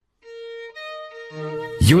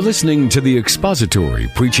You're listening to the expository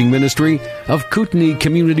preaching ministry of Kootenai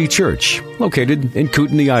Community Church, located in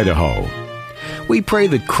Kootenai, Idaho. We pray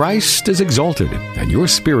that Christ is exalted and your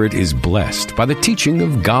spirit is blessed by the teaching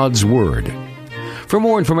of God's Word. For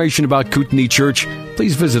more information about Kootenai Church,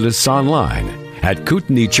 please visit us online at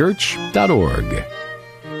kootenaichurch.org.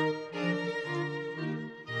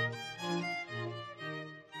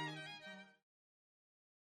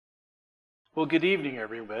 Well, good evening,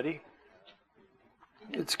 everybody.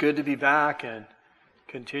 It's good to be back and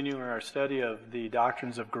continuing our study of the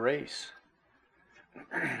doctrines of grace.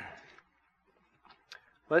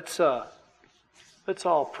 Let's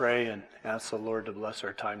all pray and ask the Lord to bless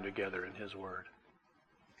our time together in His Word.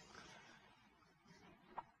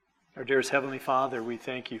 Our dearest Heavenly Father, we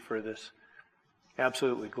thank You for this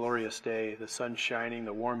absolutely glorious day, the sun shining,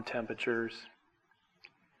 the warm temperatures,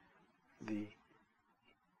 the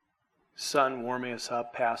sun warming us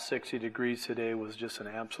up past 60 degrees today was just an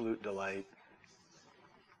absolute delight.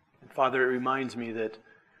 And Father, it reminds me that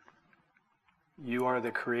You are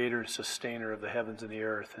the creator and sustainer of the heavens and the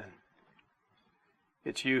earth, and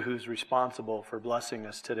it's You who's responsible for blessing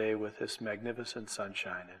us today with this magnificent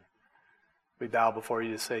sunshine. And we bow before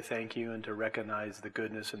You to say thank You and to recognize the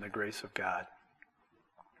goodness and the grace of God,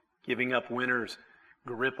 giving up winter's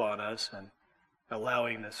grip on us and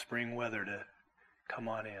allowing the spring weather to come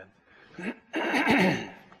on in.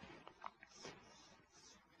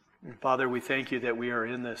 Father, we thank You that we are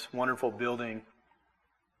in this wonderful building,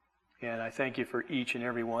 and I thank You for each and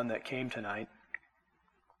every one that came tonight.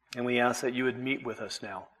 And we ask that You would meet with us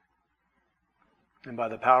now. And by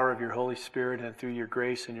the power of Your Holy Spirit and through Your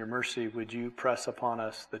grace and Your mercy, would You press upon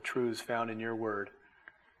us the truths found in Your Word.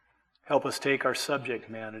 Help us take our subject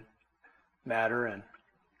matter and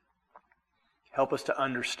help us to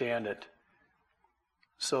understand it,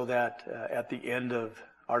 so that at the end of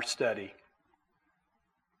our study,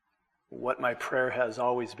 what my prayer has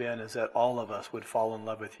always been is that all of us would fall in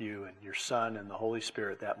love with You and Your Son and the Holy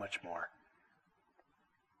Spirit that much more.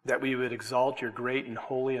 That we would exalt Your great and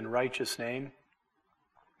holy and righteous name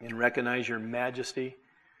and recognize Your majesty.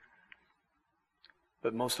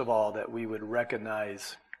 But most of all, that we would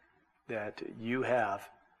recognize that You have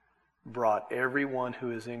brought everyone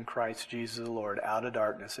who is in Christ Jesus the Lord out of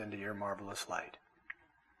darkness into Your marvelous light.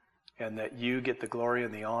 And that You get the glory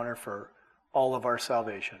and the honor for all of our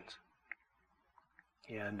salvations.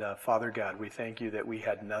 And Father God, we thank You that we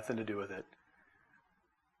had nothing to do with it.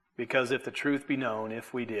 Because if the truth be known,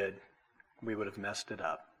 if we did, we would have messed it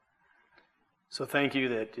up. So thank You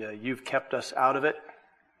that You've kept us out of it,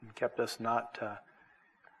 and kept us not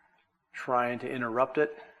trying to interrupt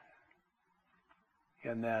it,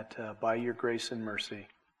 and that by Your grace and mercy,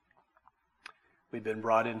 we've been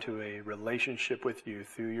brought into a relationship with You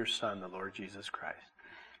through Your Son, the Lord Jesus Christ.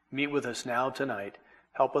 Meet with us now tonight.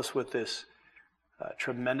 Help us with this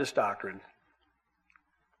tremendous doctrine.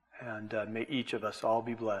 And may each of us all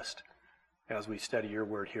be blessed as we study Your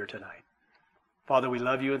Word here tonight. Father, we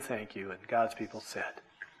love You and thank You. And God's people said,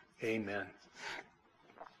 amen.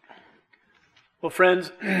 Well,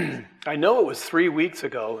 friends, I know it was 3 weeks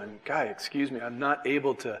ago, and Guy, excuse me, I'm not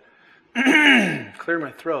able to clear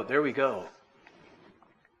my throat. There we go.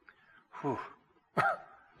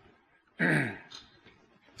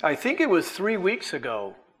 I think it was 3 weeks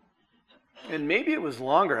ago, and maybe it was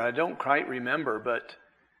longer, I don't quite remember, but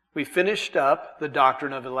we finished up the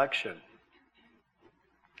doctrine of election.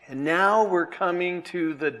 And now we're coming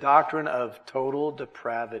to the doctrine of total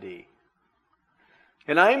depravity.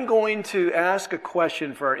 And I'm going to ask a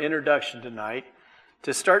question for our introduction tonight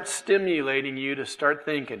to start stimulating you to start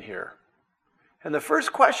thinking here. And the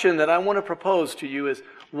first question that I want to propose to you is,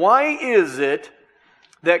 why is it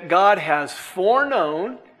that God has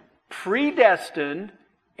foreknown, predestined,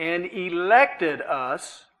 and elected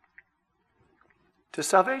us to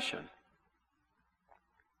salvation?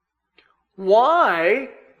 Why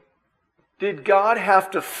did God have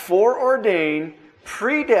to foreordain,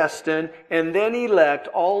 predestine, and then elect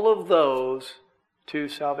all of those to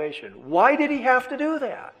salvation? Why did He have to do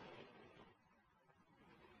that?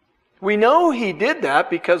 We know He did that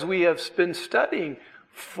because we have been studying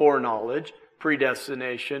foreknowledge,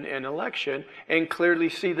 predestination, and election, and clearly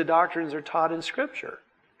see the doctrines are taught in Scripture.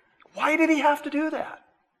 Why did He have to do that?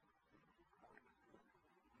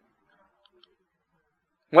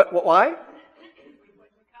 Why?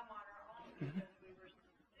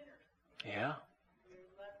 Yeah.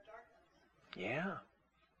 Yeah.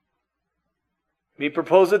 Let me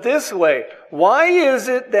propose it this way. Why is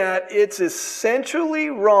it that it's essentially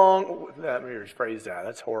wrong? Let me rephrase that.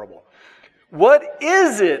 That's horrible. What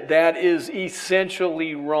is it that is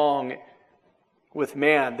essentially wrong with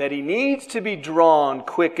man, that he needs to be drawn,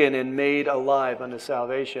 quickened, and made alive unto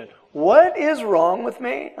salvation. What is wrong with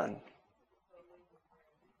man?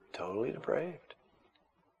 Totally depraved.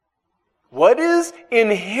 What is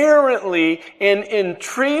inherently and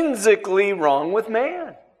intrinsically wrong with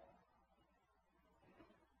man?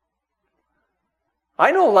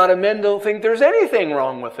 I know a lot of men don't think there's anything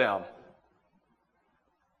wrong with them.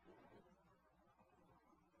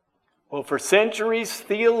 Well, for centuries,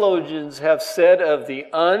 theologians have said of the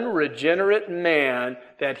unregenerate man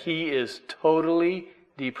that he is totally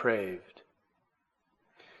depraved.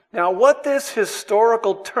 Now, what this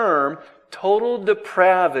historical term, total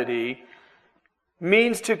depravity,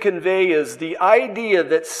 means to convey is the idea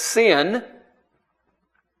that sin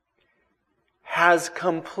has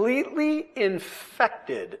completely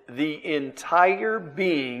infected the entire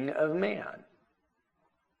being of man.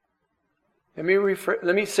 Let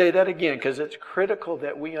me say that again, because it's critical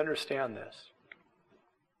that we understand this.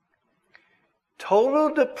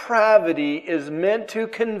 Total depravity is meant to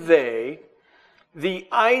convey the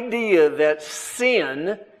idea that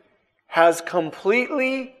sin has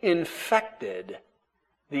completely infected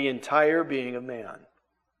the entire being of man.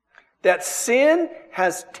 That sin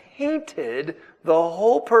has tainted the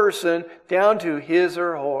whole person down to his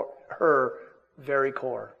or her very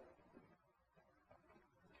core.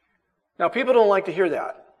 Now, people don't like to hear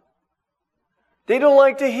that. They don't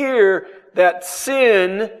like to hear that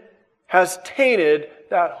sin has tainted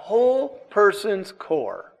that whole person's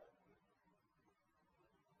core.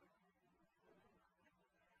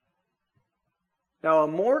 Now, a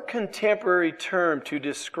more contemporary term to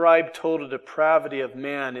describe total depravity of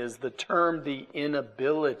man is the term the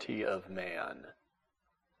inability of man.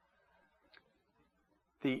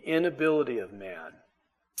 The inability of man.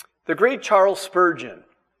 The great Charles Spurgeon,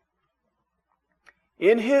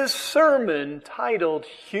 in his sermon titled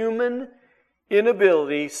Human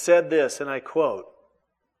Inability, said this, and I quote,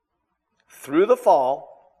 "Through the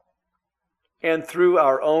fall and through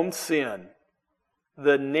our own sin,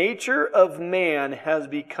 the nature of man has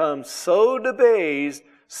become so debased,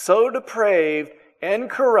 so depraved, and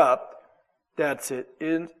corrupt that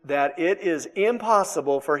it is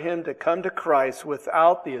impossible for him to come to Christ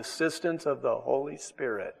without the assistance of the Holy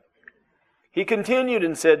Spirit." He continued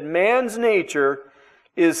and said, "Man's nature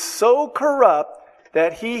is so corrupt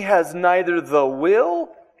that he has neither the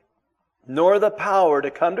will nor the power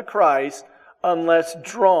to come to Christ unless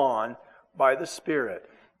drawn by the Spirit."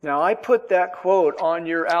 Now, I put that quote on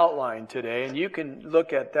your outline today, and you can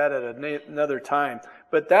look at that at another time.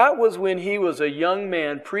 But that was when he was a young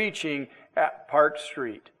man preaching at Park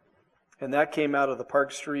Street. And that came out of the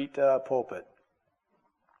Park Street pulpit.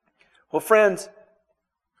 Well, friends,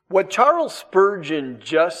 what Charles Spurgeon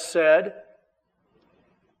just said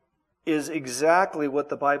is exactly what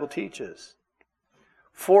the Bible teaches.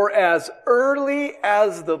 For as early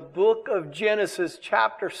as the book of Genesis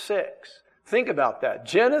chapter 6, think about that.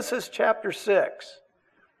 Genesis chapter 6.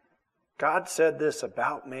 God said this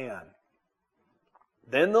about man.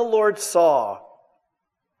 "Then the Lord saw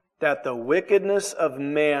that the wickedness of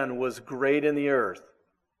man was great in the earth,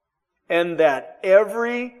 and that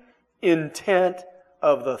every intent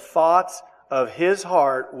of the thoughts of his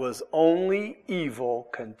heart was only evil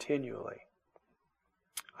continually."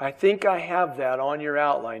 I think I have that on your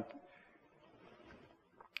outline.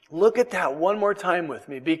 Look at that one more time with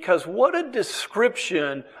me, because what a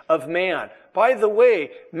description of man. By the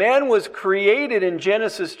way, man was created in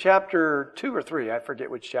Genesis chapter 2 or 3, I forget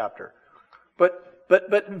which chapter.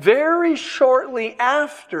 But very shortly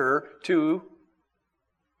after 2,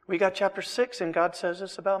 we got chapter 6, and God says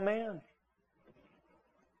this about man.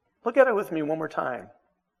 Look at it with me one more time.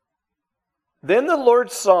 "Then the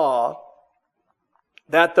Lord saw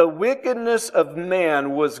that the wickedness of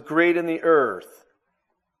man was great in the earth,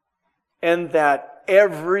 and that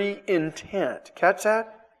every intent," catch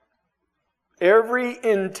that? "Every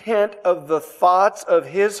intent of the thoughts of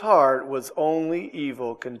his heart was only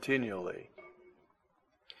evil continually."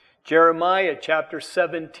 Jeremiah chapter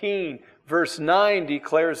 17, verse 9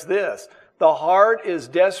 declares this, "The heart is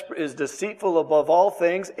deceitful above all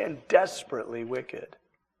things and desperately wicked."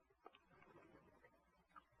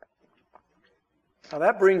 Now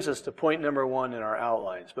that brings us to point number 1 in our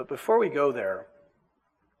outlines. But before we go there,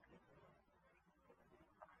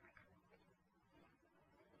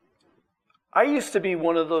 I used to be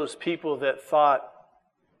one of those people that thought,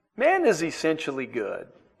 man is essentially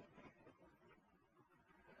good.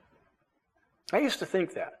 I used to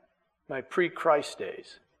think that, my pre-Christ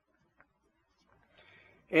days.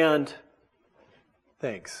 And,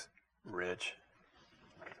 thanks, Rich.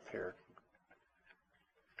 Here.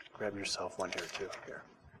 Grab yourself one here, too. Here.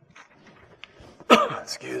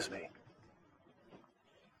 Excuse me.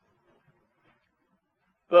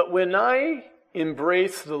 But when I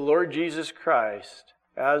embrace the Lord Jesus Christ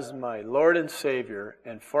as my Lord and Savior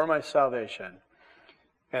and for my salvation,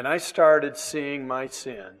 and I started seeing my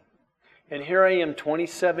sin, and here I am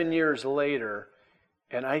 27 years later,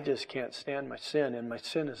 and I just can't stand my sin, and my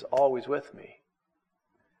sin is always with me.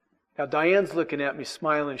 Now, Diane's looking at me,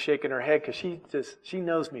 smiling, shaking her head, because she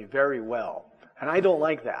knows me very well. And I don't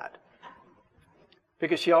like that.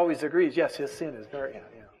 Because she always agrees, yes, his sin is very,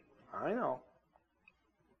 I know.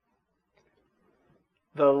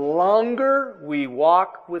 The longer we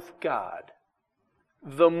walk with God,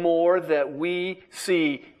 the more that we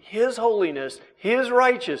see His holiness, His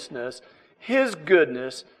righteousness, His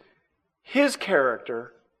goodness, His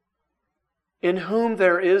character, in whom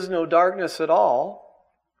there is no darkness at all,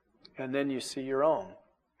 and then you see your own.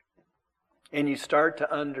 And you start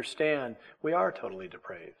to understand we are totally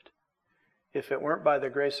depraved. If it weren't by the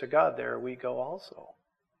grace of God, there we go also.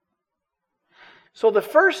 So the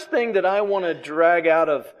first thing that I want to drag out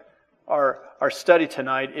of our study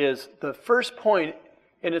tonight is the first point,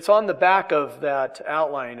 and it's on the back of that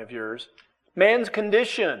outline of yours, man's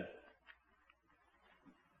condition.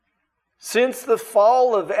 Since the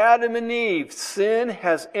fall of Adam and Eve, sin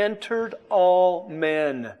has entered all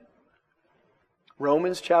men.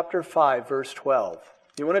 Romans chapter 5, verse 12.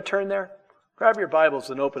 You want to turn there? Grab your Bibles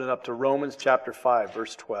and open it up to Romans chapter 5,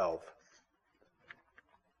 verse 12.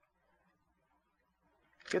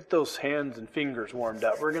 Get those hands and fingers warmed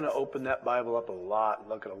up. We're going to open that Bible up a lot and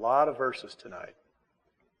look at a lot of verses tonight.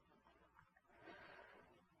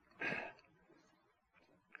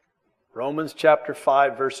 Romans chapter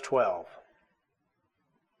 5, verse 12.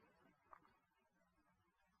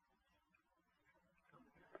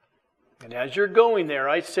 And as you're going there,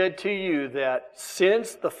 I said to you that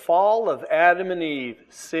since the fall of Adam and Eve,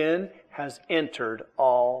 sin has entered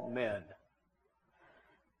all men.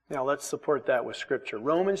 Now let's support that with Scripture.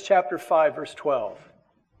 Romans chapter 5, verse 12.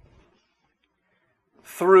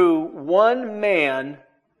 Through one man,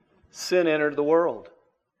 sin entered the world,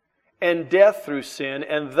 and death through sin,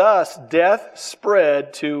 and thus death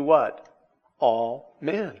spread to what? All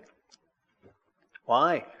men.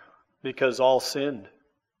 Why? Because all sinned.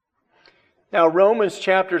 Now, Romans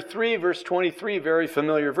chapter 3, verse 23, very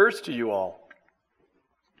familiar verse to you all.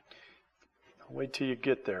 Wait till you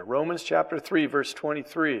get there. Romans chapter 3, verse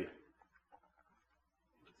 23.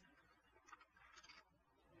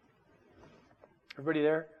 Everybody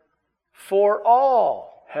there? For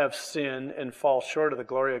all have sinned and fall short of the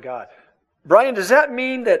glory of God. Brian, does that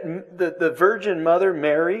mean that the Virgin Mother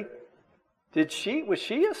Mary, was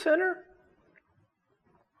she a sinner?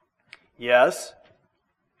 Yes.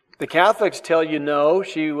 The Catholics tell you no,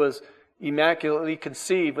 she was immaculately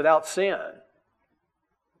conceived without sin.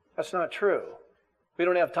 That's not true. We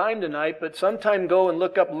don't have time tonight, but sometime go and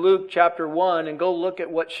look up Luke chapter 1 and go look at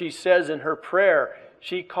what she says in her prayer.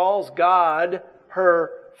 She calls God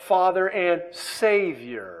her Father and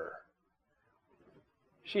Savior.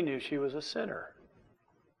 She knew she was a sinner.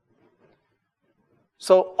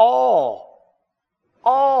 So all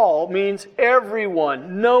means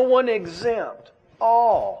everyone, no one exempt.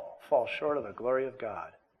 All fall short of the glory of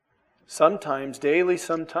God. Sometimes daily,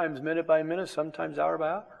 sometimes minute by minute, sometimes hour by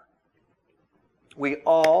hour. We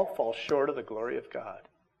all fall short of the glory of God.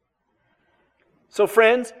 So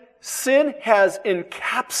friends, sin has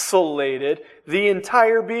encapsulated the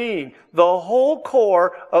entire being, the whole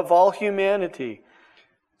core of all humanity.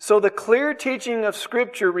 So the clear teaching of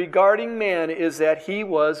Scripture regarding man is that he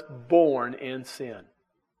was born in sin.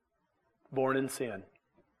 Born in sin.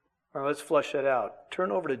 All right, let's flesh that out.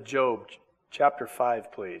 Turn over to Job chapter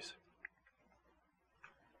 5, please.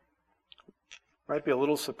 Might be a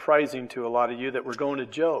little surprising to a lot of you that we're going to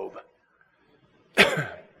Job.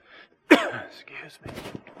 Excuse me.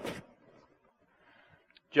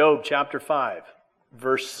 Job chapter 5,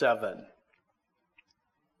 verse 7.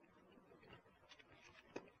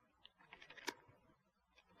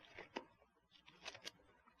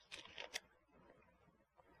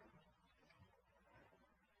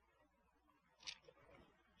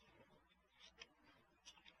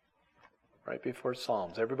 Right before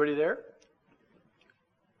Psalms. Everybody there?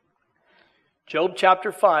 Job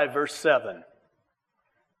chapter 5, verse 7.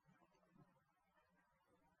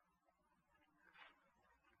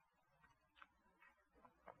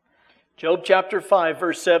 Job chapter 5,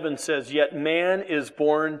 verse 7 says, "Yet man is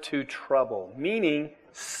born to trouble," meaning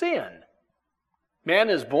sin. Man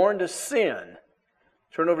is born to sin.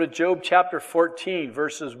 Turn over to Job chapter 14,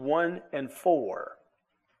 verses 1 and 4.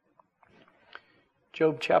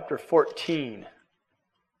 Job chapter 14,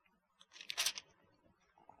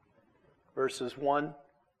 verses 1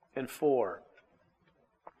 and 4.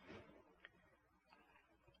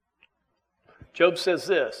 Job says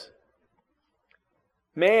this,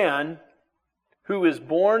 man who is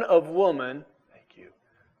born of woman,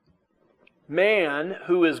 man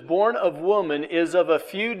who is born of woman is of a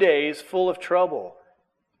few days full of trouble.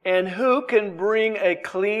 And who can bring a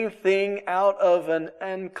clean thing out of an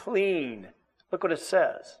unclean? Look what it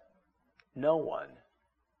says. No one.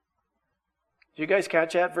 Did you guys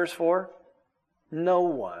catch that, verse 4? No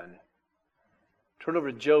one. Turn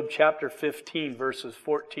over to Job chapter 15, verses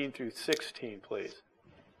 14 through 16, please.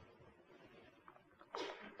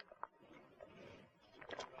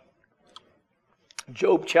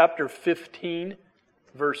 Job chapter 15,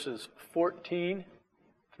 verses 14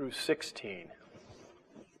 through 16.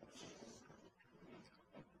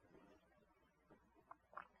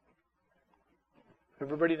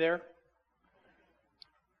 Everybody there?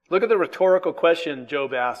 Look at the rhetorical question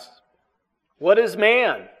Job asks. What is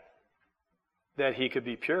man that he could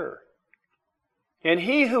be pure? And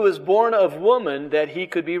he who is born of woman that he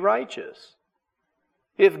could be righteous?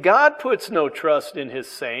 If God puts no trust in His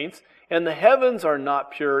saints, and the heavens are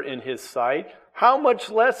not pure in His sight, how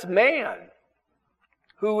much less man,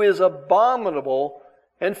 who is abominable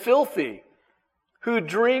and filthy, who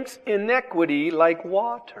drinks iniquity like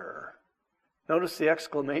water? Notice the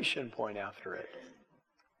exclamation point after it.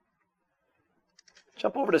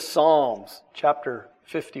 Jump over to Psalms chapter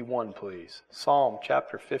 51, please. Psalm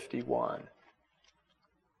chapter 51.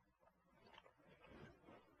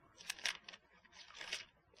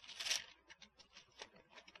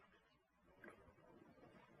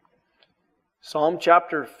 Psalm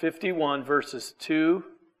chapter 51, verses 2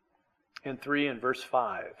 and 3 and verse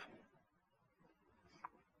 5.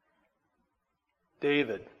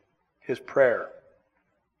 David, his prayer.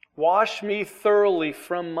 Wash me thoroughly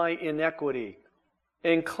from my iniquity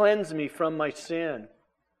and cleanse me from my sin.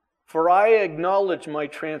 For I acknowledge my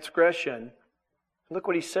transgression. Look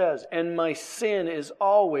what he says. And my sin is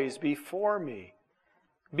always before me.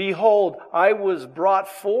 Behold, I was brought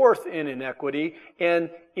forth in iniquity, and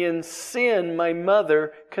in sin my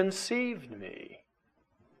mother conceived me.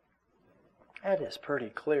 That is pretty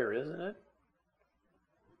clear, isn't it?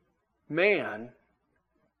 Man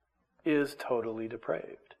is totally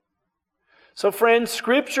depraved. So friends,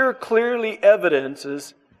 Scripture clearly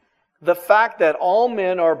evidences the fact that all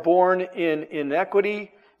men are born in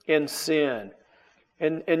inequity and sin.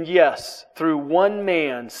 And yes, through one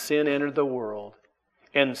man sin entered the world,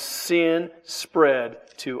 and sin spread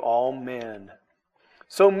to all men.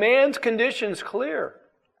 So man's condition is clear.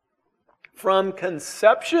 From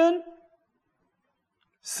conception,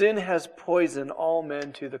 sin has poisoned all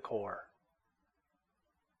men to the core.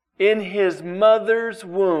 In his mother's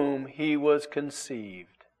womb, he was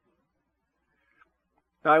conceived.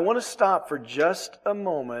 Now, I want to stop for just a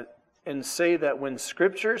moment and say that when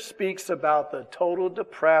Scripture speaks about the total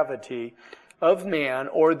depravity of man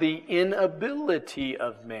or the inability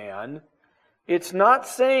of man, it's not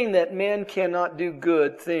saying that man cannot do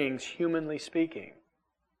good things, humanly speaking.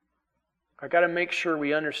 I've got to make sure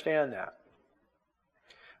we understand that.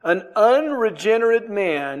 An unregenerate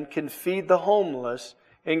man can feed the homeless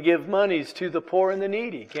and give monies to the poor and the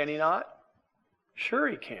needy, can he not? Sure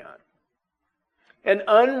he can. An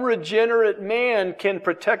unregenerate man can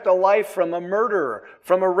protect a life from a murderer,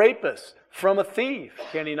 from a rapist, from a thief,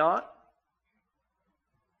 can he not?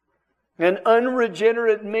 An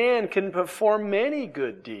unregenerate man can perform many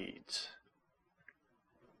good deeds.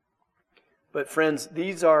 But friends,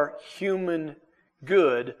 these are human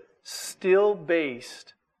good, still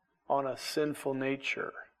based on a sinful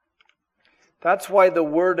nature. That's why the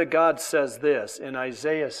Word of God says this in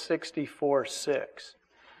Isaiah 64:6.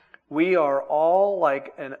 We are all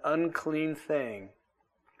like an unclean thing,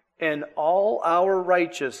 and all our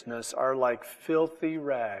righteousness are like filthy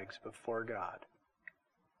rags before God.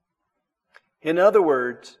 In other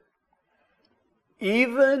words,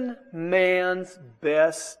 even man's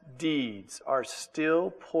best deeds are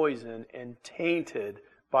still poisoned and tainted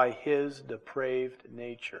by his depraved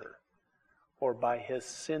nature, or by his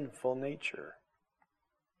sinful nature.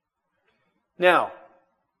 Now,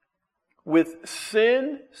 with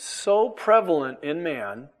sin so prevalent in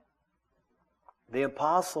man, the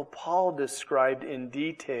Apostle Paul described in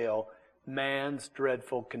detail man's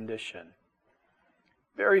dreadful condition.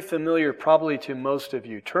 Very familiar probably to most of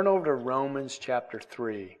you. Turn over to Romans chapter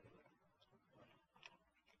 3.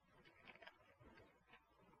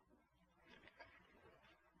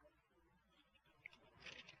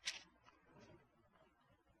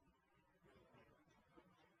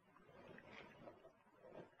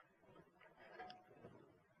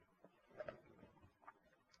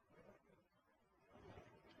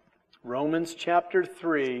 Romans chapter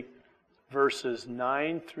 3, verses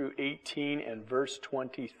 9 through 18 and verse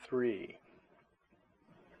 23.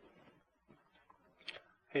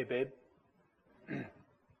 Hey, babe.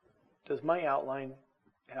 Does my outline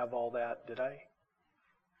have all that? Did I?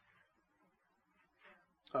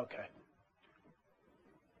 Okay.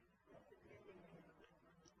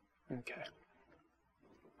 Okay.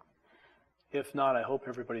 If not, I hope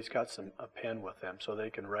everybody's got a pen with them so they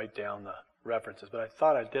can write down the references. But I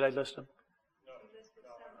thought did I list them? No. The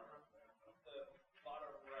bottom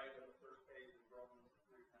right of the first page is Romans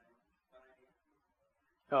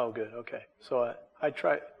 3:9. Oh, good. Okay. So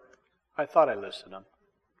I thought I listed them.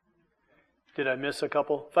 Did I miss a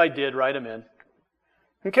couple? If I did, write them in.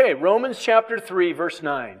 Okay, Romans chapter 3, verse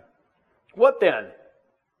 9. What then?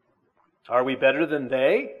 Are we better than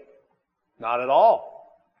they? Not at all.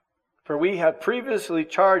 For we have previously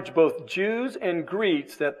charged both Jews and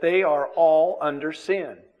Greeks that they are all under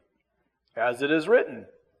sin. As it is written,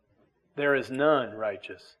 there is none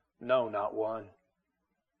righteous, no, not one.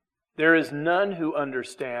 There is none who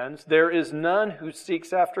understands. There is none who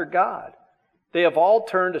seeks after God. They have all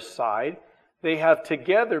turned aside. They have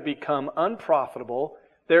together become unprofitable.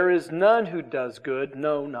 There is none who does good,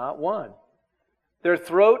 no, not one. Their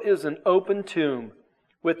throat is an open tomb.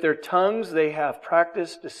 With their tongues they have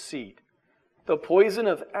practiced deceit. The poison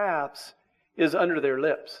of asps is under their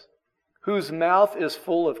lips, whose mouth is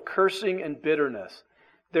full of cursing and bitterness.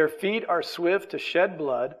 Their feet are swift to shed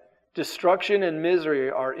blood. Destruction and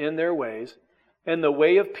misery are in their ways, and the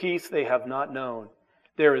way of peace they have not known.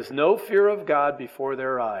 There is no fear of God before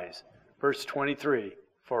their eyes. Verse 23,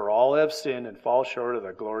 for all have sinned and fall short of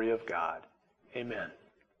the glory of God. Amen.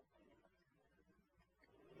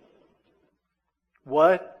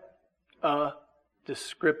 What a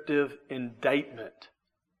descriptive indictment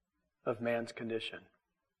of man's condition.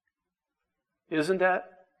 Isn't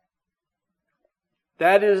that?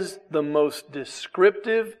 That is the most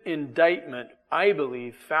descriptive indictment, I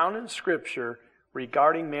believe, found in Scripture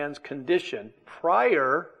regarding man's condition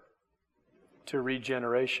prior to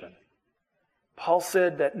regeneration. Paul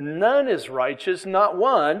said that none is righteous, not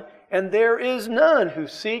one, and there is none who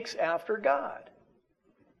seeks after God.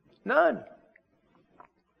 None.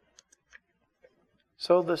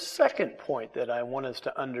 So the second point that I want us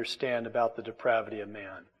to understand about the depravity of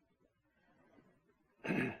man.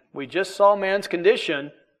 We just saw man's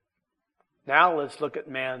condition. Now let's look at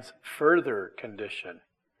man's further condition.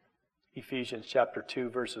 Ephesians chapter 2,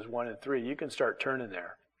 verses 1 and 3. You can start turning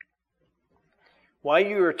there. While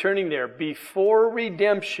you are turning there, before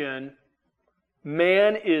redemption,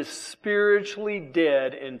 man is spiritually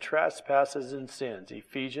dead in trespasses and sins.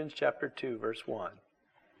 Ephesians chapter 2, verse 1.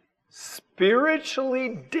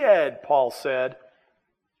 Spiritually dead, Paul said,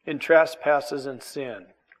 in trespasses and sin.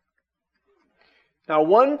 Now,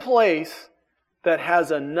 one place that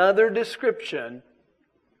has another description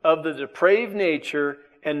of the depraved nature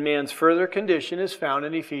and man's further condition is found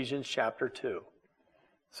in Ephesians chapter 2.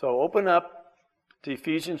 So open up to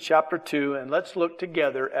Ephesians chapter 2 and let's look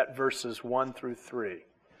together at verses 1 through 3.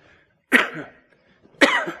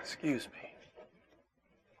 Excuse me.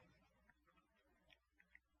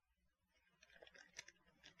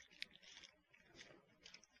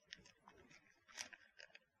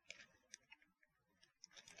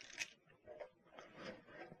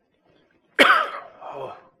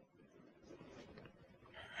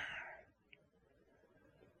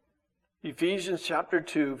 Ephesians chapter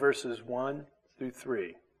 2, verses 1 through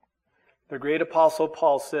 3. The great apostle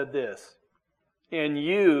Paul said this, "And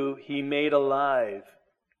you he made alive,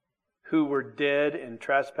 who were dead in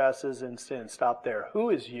trespasses and sins." Stop there.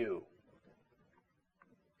 Who is you?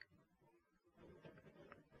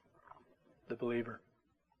 The believer.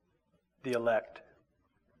 The elect.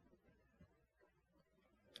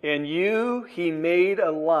 "And you he made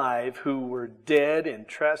alive, who were dead in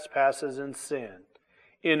trespasses and sin,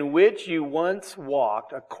 in which you once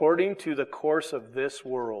walked according to the course of this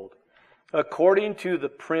world, according to the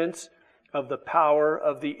prince of the power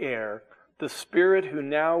of the air, the spirit who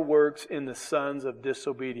now works in the sons of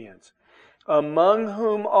disobedience, among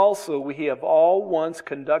whom also we have all once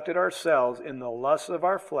conducted ourselves in the lusts of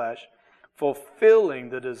our flesh, fulfilling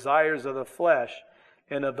the desires of the flesh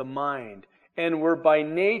and of the mind, and were by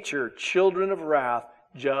nature children of wrath,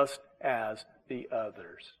 just as the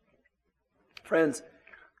others." Friends,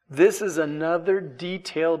 this is another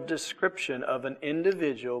detailed description of an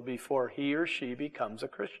individual before he or she becomes a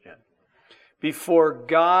Christian. Before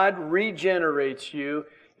God regenerates you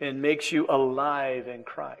and makes you alive in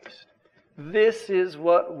Christ. This is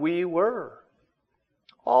what we were.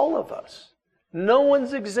 All of us. No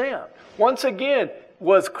one's exempt. Once again,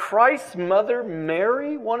 Was Christ's mother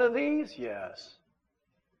Mary one of these? Yes.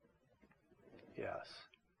 Yes.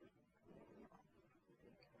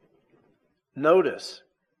 Notice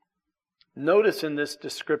in this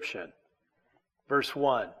description, verse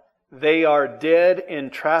 1, they are dead in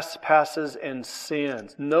trespasses and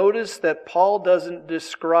sins. Notice that Paul doesn't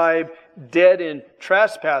describe dead in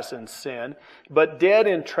trespass and sin, but dead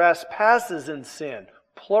in trespasses and sin,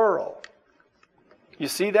 plural. You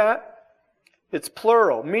see that? It's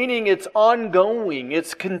plural, meaning it's ongoing,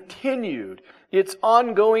 it's continued. It's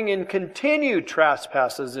ongoing and continued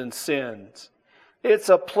trespasses and sins. It's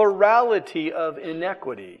a plurality of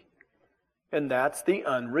iniquity. And that's the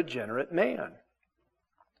unregenerate man.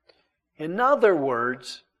 In other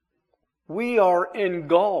words, we are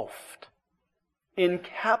engulfed,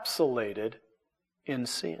 encapsulated in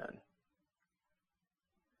sin.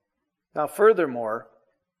 Now, furthermore,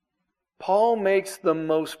 Paul makes the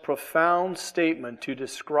most profound statement to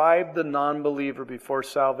describe the non-believer before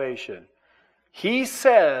salvation. He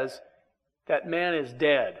says that man is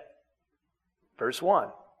dead. Verse 1.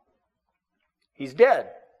 He's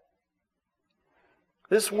dead.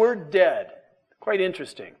 This word dead, quite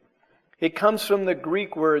interesting. It comes from the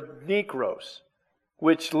Greek word nekros,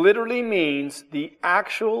 which literally means the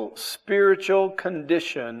actual spiritual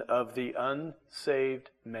condition of the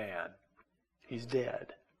unsaved man. He's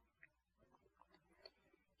dead.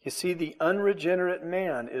 You see, the unregenerate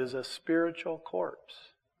man is a spiritual corpse.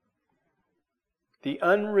 The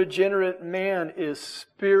unregenerate man is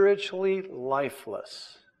spiritually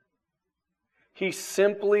lifeless. He's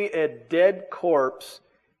simply a dead corpse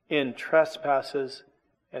in trespasses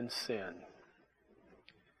and sin.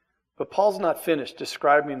 But Paul's not finished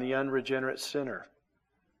describing the unregenerate sinner.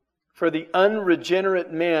 For the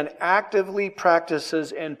unregenerate man actively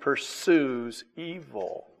practices and pursues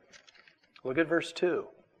evil. Look at verse 2.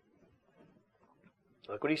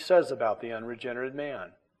 Look what he says about the unregenerate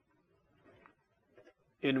man.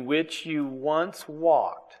 In which you once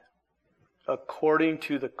walked according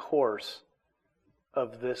to the course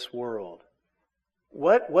of this world.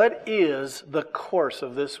 What is the course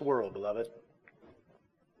of this world, beloved?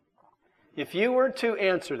 If you were to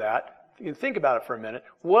answer that, you can think about it for a minute.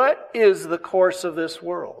 What is the course of this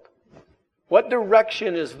world? What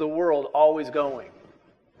direction is the world always going?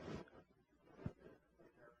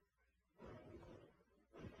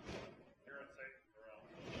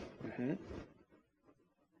 Mm-hmm.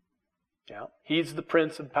 Yeah. He's the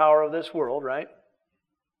prince and power of this world, right?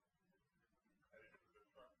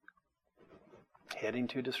 Heading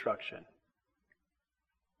to destruction.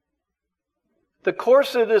 The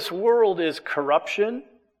course of this world is corruption,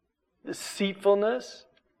 deceitfulness,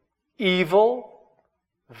 evil,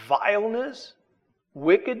 vileness,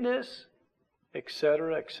 wickedness,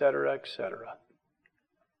 etc., etc., etc.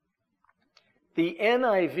 The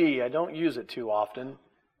NIV, I don't use it too often.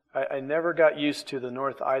 I never got used to the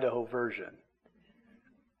North Idaho version.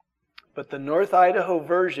 But the North Idaho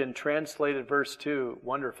version translated verse 2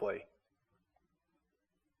 wonderfully.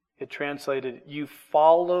 It translated, you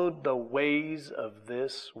followed the ways of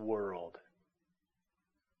this world.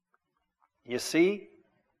 You see,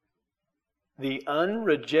 the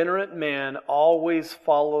unregenerate man always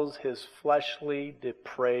follows his fleshly,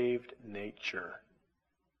 depraved nature.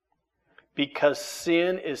 Because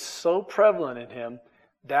sin is so prevalent in him,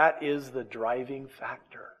 that is the driving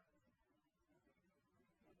factor.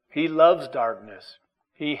 He loves darkness.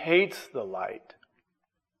 He hates the light.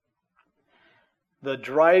 The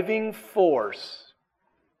driving force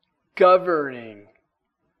governing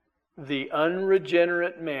the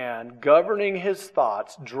unregenerate man, governing his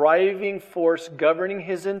thoughts, driving force governing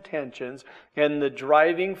his intentions, and the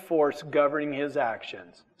driving force governing his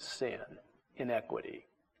actions, sin, inequity.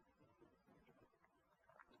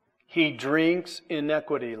 He drinks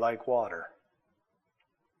iniquity like water.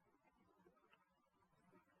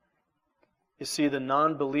 You see, the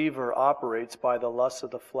non-believer operates by the lust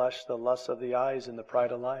of the flesh, the lust of the eyes, and the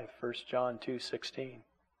pride of life. 1 John 2:16.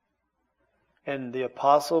 And the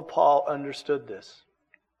Apostle Paul understood this.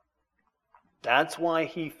 That's why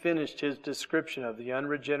he finished his description of the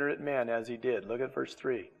unregenerate man as he did. Look at verse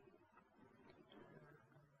 3.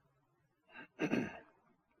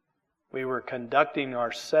 We were conducting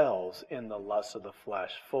ourselves in the lust of the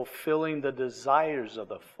flesh, fulfilling the desires of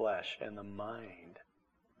the flesh and the mind.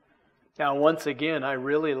 Now, once again, I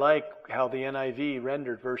really like how the NIV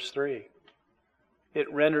rendered verse 3.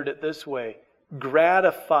 It rendered it this way: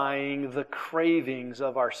 gratifying the cravings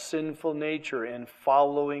of our sinful nature and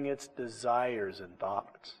following its desires and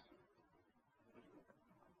thoughts.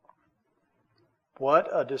 What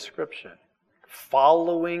a description.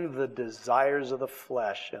 Following the desires of the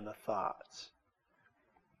flesh and the thoughts.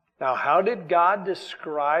 Now, how did God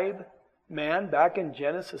describe man back in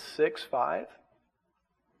Genesis 6:5?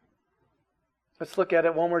 Let's look at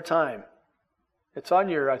it one more time. It's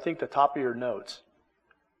on I think, the top of your notes.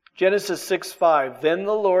 Genesis 6:5, Then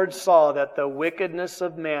the Lord saw that the wickedness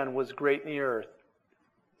of man was great in the earth,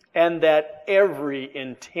 and that every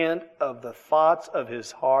intent of the thoughts of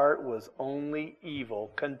his heart was only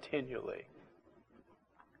evil continually.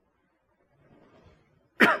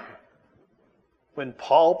 When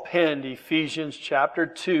Paul penned Ephesians chapter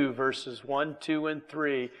 2, verses 1, 2, and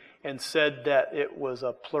 3, and said that it was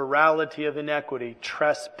a plurality of iniquity,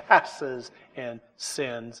 trespasses, and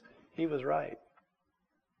sins, he was right.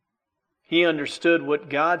 He understood what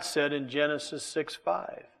God said in Genesis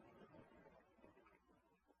 6:5.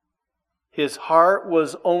 His heart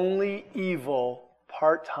was only evil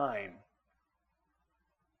part-time.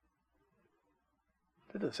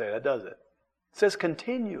 It doesn't say that, does it? It says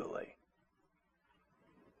continually.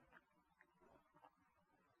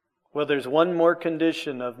 Well, there's one more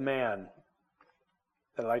condition of man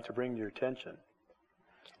that I'd like to bring to your attention.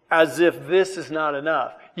 As if this is not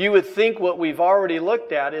enough. You would think what we've already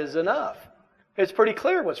looked at is enough. It's pretty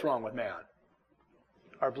clear what's wrong with man.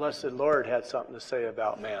 Our blessed Lord had something to say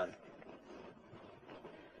about man.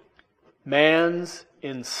 Man's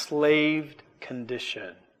enslaved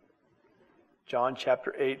condition. John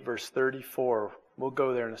chapter 8, verse 34. We'll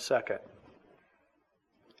go there in a second.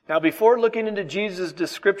 Now, before looking into Jesus'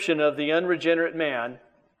 description of the unregenerate man,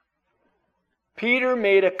 Peter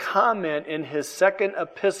made a comment in his second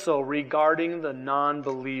epistle regarding the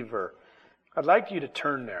non-believer. I'd like you to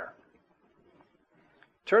turn there.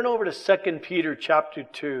 Turn over to 2 Peter chapter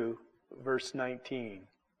 2, verse 19.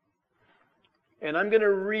 And I'm going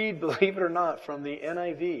to read, believe it or not, from the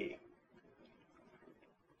NIV.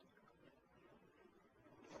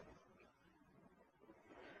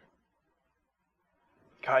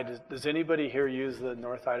 God, does anybody here use the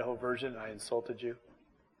North Idaho version? I insulted you.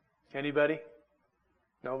 Anybody?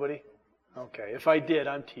 Nobody? Okay. If I did,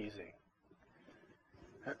 I'm teasing.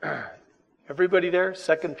 Everybody there?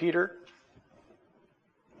 2 Peter?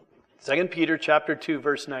 2 Peter chapter 2,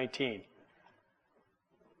 verse 19.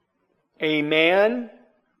 A man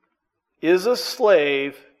is a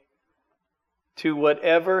slave to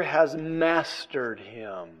whatever has mastered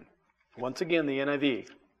him. Once again, the NIV.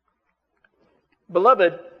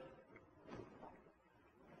 Beloved,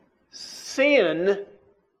 sin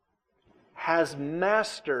has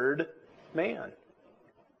mastered man.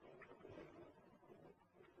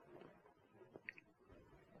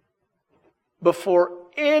 Before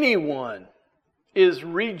anyone is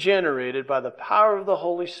regenerated by the power of the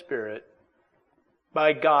Holy Spirit,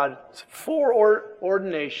 by God's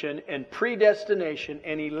foreordination and predestination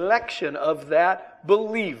and election of that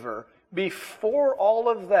believer, before all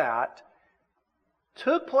of that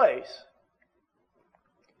took place,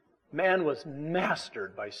 man was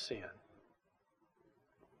mastered by sin.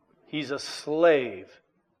 He's a slave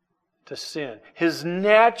to sin. His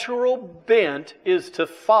natural bent is to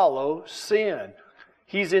follow sin.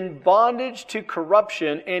 He's in bondage to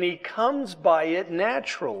corruption, and he comes by it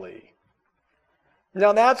naturally.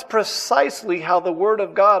 Now that's precisely how the Word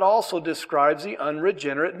of God also describes the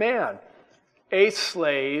unregenerate man, a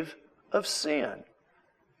slave of sin.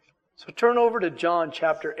 So turn over to John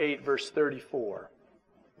chapter 8, verse 34.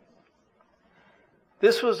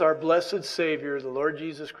 This was our blessed Savior, the Lord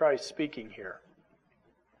Jesus Christ, speaking here.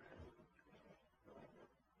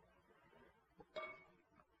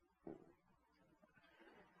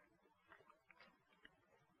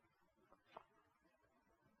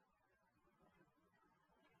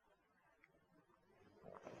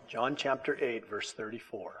 John chapter 8, verse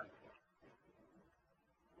 34.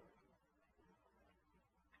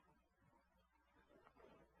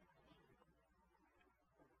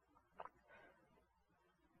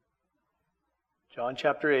 John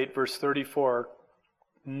chapter 8, verse 34.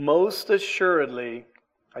 Most assuredly,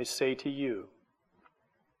 I say to you,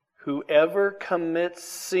 whoever commits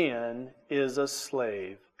sin is a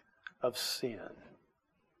slave of sin.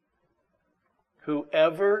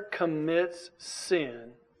 Whoever commits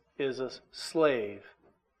sin is a slave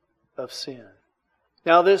of sin.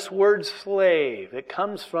 Now this word slave, it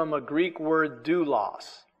comes from a Greek word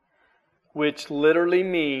doulos, which literally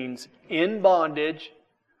means in bondage,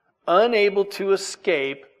 unable to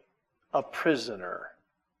escape, a prisoner.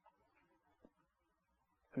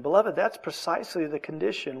 And beloved, that's precisely the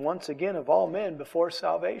condition, once again, of all men before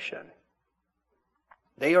salvation.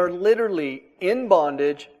 They are literally in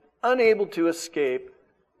bondage, unable to escape,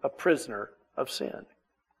 a prisoner of sin.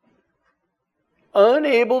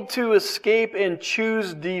 Unable to escape and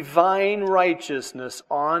choose divine righteousness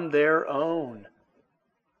on their own.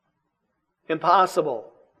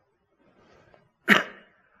 Impossible.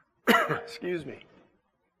 Excuse me.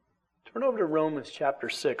 Turn over to Romans chapter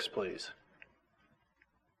 6, please.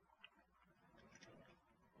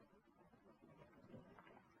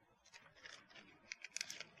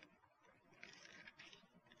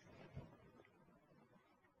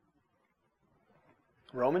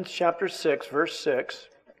 Romans chapter 6, verse 6.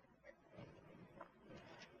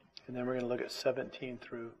 And then we're going to look at 17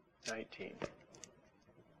 through 19.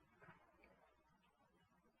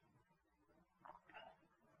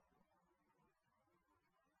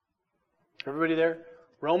 Everybody there?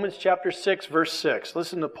 Romans chapter 6, verse 6.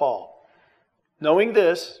 Listen to Paul. Knowing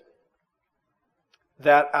this,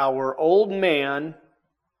 that our old man,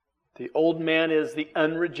 the old man is the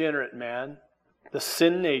unregenerate man, the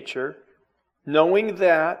sin nature, knowing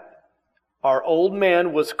that our old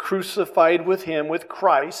man was crucified with him, with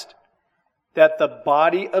Christ, that the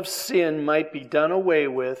body of sin might be done away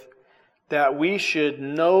with, that we should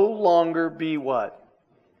no longer be what?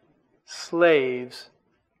 Slaves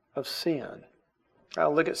of sin.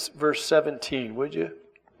 Now look at verse 17, would you?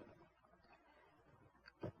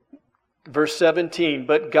 Verse 17,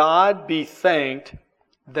 but God be thanked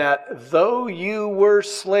that though you were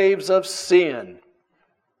slaves of sin,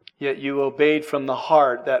 yet you obeyed from the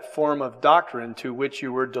heart that form of doctrine to which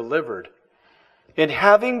you were delivered. And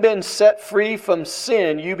having been set free from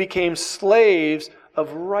sin, you became slaves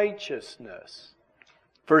of righteousness.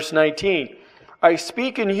 Verse 19, I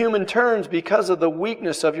speak in human terms because of the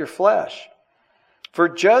weakness of your flesh. For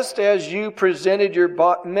just as you presented your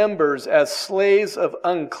members as slaves of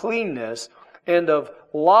uncleanness and of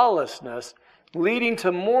lawlessness, leading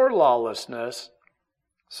to more lawlessness,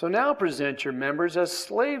 so now present your members as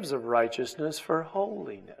slaves of righteousness for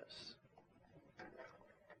holiness.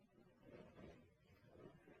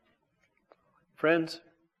 Friends,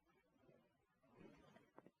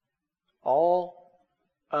 all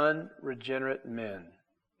unregenerate men,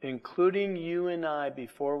 including you and I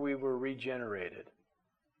before we were regenerated,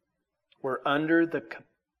 were under the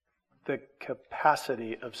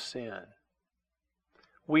capacity of sin.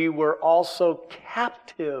 We were also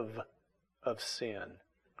captive of sin.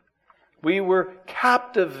 We were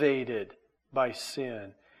captivated by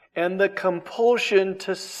sin and the compulsion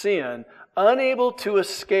to sin, unable to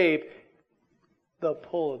escape the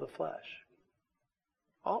pull of the flesh.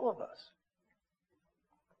 All of us.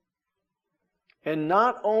 And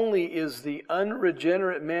not only is the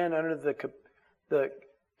unregenerate man under the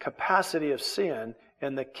capacity of sin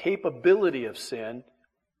and the capability of sin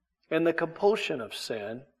and the compulsion of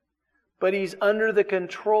sin, but he's under the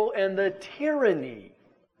control and the tyranny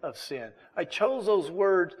of sin. I chose those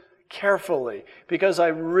words carefully because I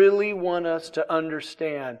really want us to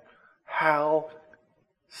understand how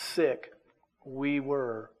sick we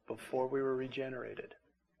were before we were regenerated.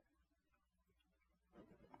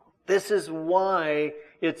 This is why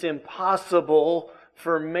it's impossible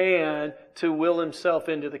for man to will himself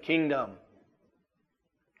into the kingdom.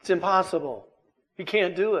 It's impossible. He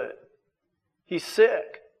can't do it. He's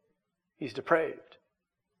sick. He's depraved.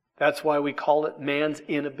 That's why we call it man's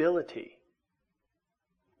inability.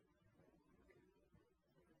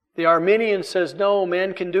 The Arminian says, no,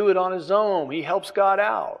 man can do it on his own. He helps God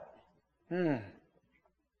out.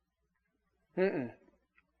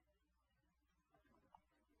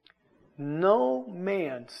 No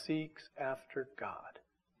man seeks after God.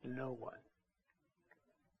 No one.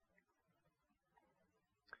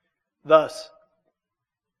 Thus,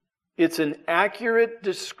 it's an accurate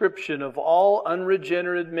description of all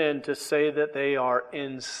unregenerate men to say that they are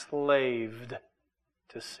enslaved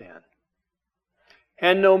to sin.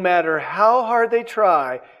 And no matter how hard they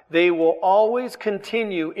try, they will always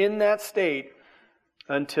continue in that state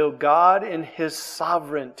until God in His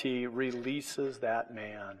sovereignty releases that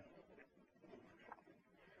man.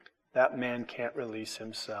 That man can't release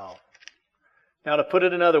himself. Now, to put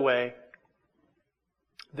it another way,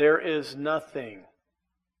 there is nothing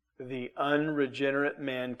the unregenerate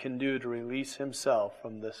man can do to release himself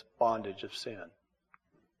from this bondage of sin.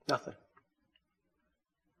 Nothing.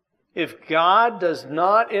 If God does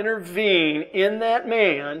not intervene in that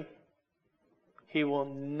man, he will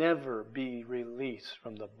never be released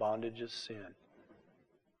from the bondage of sin.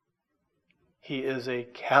 He is a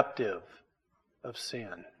captive of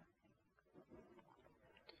sin.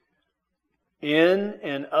 In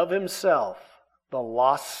and of himself, the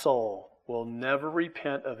lost soul will never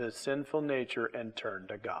repent of his sinful nature and turn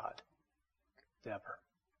to God. Never.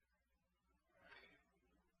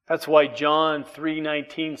 That's why John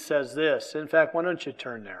 3:19 says this. In fact, why don't you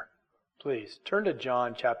turn there? Please, turn to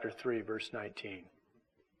John chapter 3, verse 19.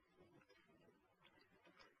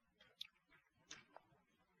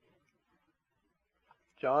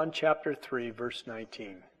 John chapter 3, verse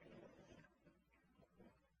 19.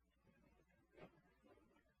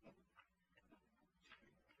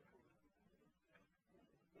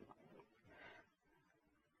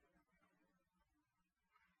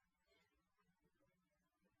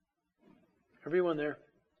 Everyone there?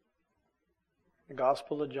 The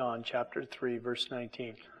Gospel of John, chapter 3, verse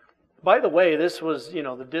 19. By the way, this was,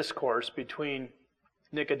 the discourse between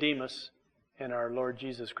Nicodemus and our Lord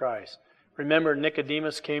Jesus Christ. Remember,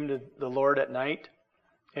 Nicodemus came to the Lord at night,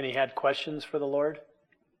 and he had questions for the Lord?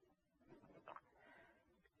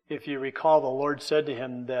 If you recall, the Lord said to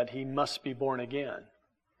him that he must be born again.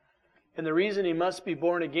 And the reason he must be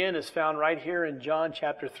born again is found right here in John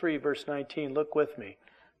chapter 3, verse 19. Look with me.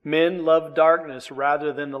 Men love darkness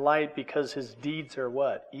rather than the light because his deeds are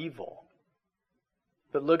what? Evil.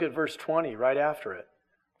 But look at verse 20 right after it.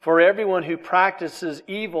 For everyone who practices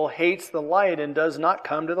evil hates the light and does not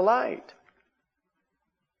come to the light.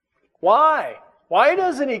 Why? Why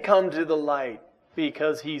doesn't he come to the light?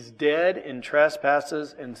 Because he's dead in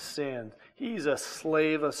trespasses and sins. He's a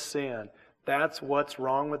slave of sin. That's what's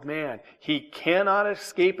wrong with man. He cannot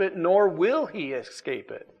escape it, nor will he escape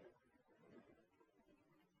it.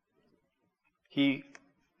 He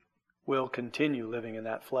will continue living in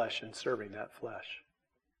that flesh and serving that flesh.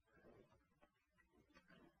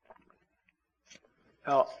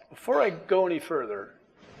 Now, before I go any further,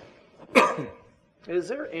 is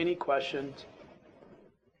there any questions?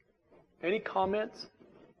 Any comments?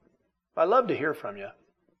 I'd love to hear from you.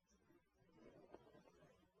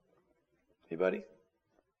 Anybody?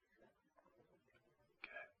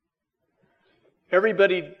 Okay.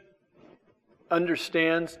 Everybody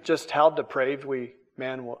understands just how depraved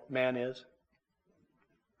man is?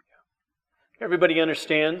 Everybody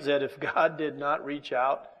understands that if God did not reach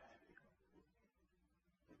out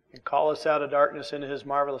and call us out of darkness into His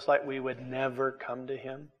marvelous light, we would never come to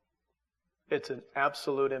Him. It's an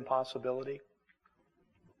absolute impossibility.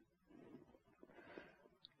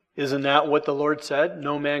 Isn't that what the Lord said?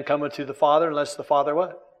 No man cometh to the Father unless the Father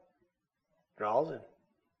what? Draws him.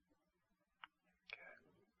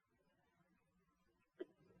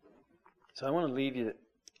 So I want to leave you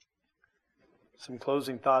some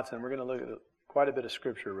closing thoughts, and we're going to look at quite a bit of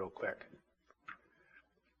Scripture real quick.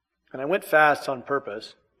 And I went fast on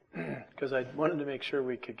purpose because I wanted to make sure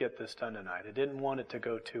we could get this done tonight. I didn't want it to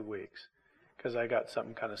go 2 weeks because I got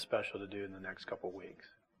something kind of special to do in the next couple of weeks.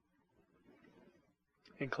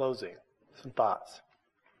 In closing, some thoughts.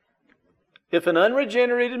 If an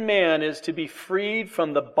unregenerated man is to be freed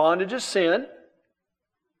from the bondage of sin,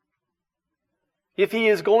 if he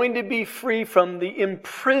is going to be free from the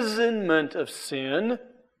imprisonment of sin,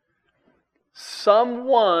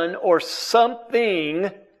 someone or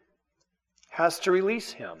something has to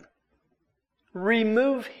release him,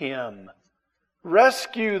 remove him,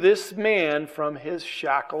 rescue this man from his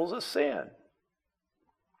shackles of sin.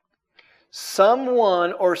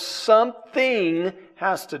 Someone or something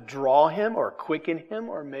has to draw him or quicken him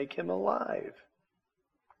or make him alive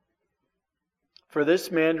for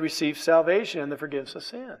this man to receive salvation and the forgiveness of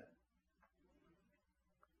sin.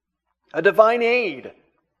 A divine aid,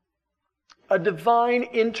 a divine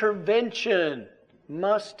intervention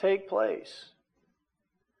must take place.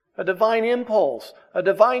 A divine impulse, a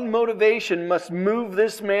divine motivation must move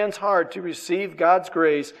this man's heart to receive God's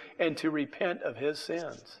grace and to repent of his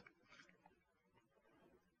sins.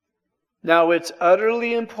 Now, it's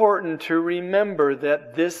utterly important to remember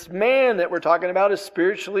that this man that we're talking about is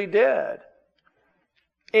spiritually dead.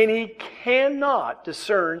 And he cannot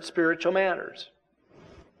discern spiritual matters.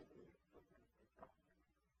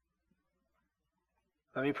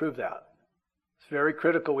 Let me prove that. It's very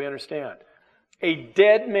critical we understand. A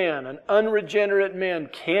dead man, an unregenerate man,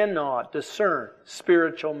 cannot discern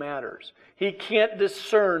spiritual matters. He can't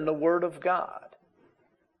discern the Word of God.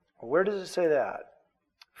 Well, where does it say that?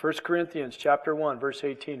 1 Corinthians chapter 1, verse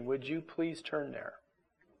 18. Would you please turn there?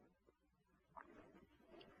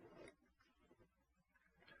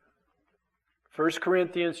 1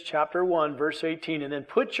 Corinthians chapter 1, verse 18. And then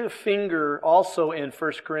put your finger also in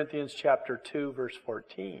 1 Corinthians chapter 2, verse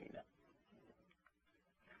 14.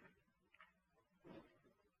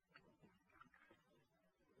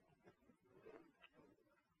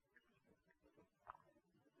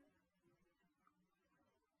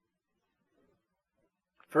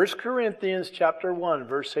 First Corinthians chapter 1,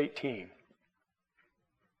 verse 18.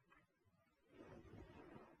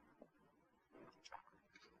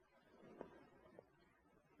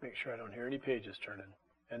 Make sure I don't hear any pages turning.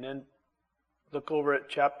 And then look over at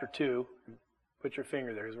chapter 2. Put your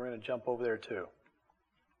finger there because we're going to jump over there too.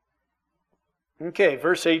 Okay,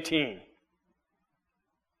 verse 18.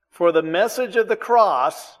 For the message of the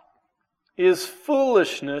cross is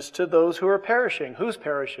foolishness to those who are perishing. Who's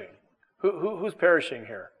perishing? Who's perishing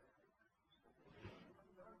here?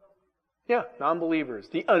 Yeah, non-believers.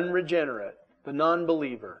 The unregenerate. The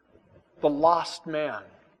non-believer. The lost man.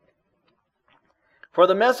 For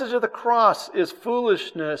the message of the cross is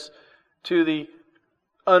foolishness to the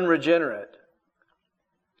unregenerate.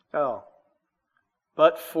 Oh.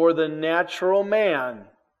 But for the natural man,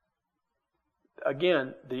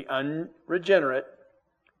 again, the unregenerate,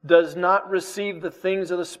 does not receive the things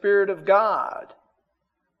of the Spirit of God,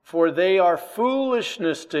 for they are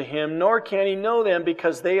foolishness to him, nor can he know them,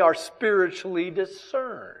 because they are spiritually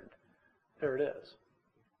discerned. There it is.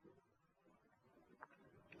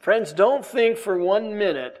 Friends, don't think for 1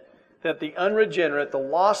 minute that the unregenerate, the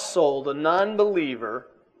lost soul, the non-believer,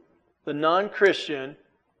 the non-Christian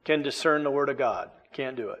can discern the Word of God.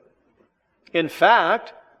 Can't do it. In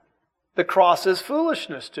fact, the cross is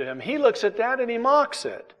foolishness to him. He looks at that and he mocks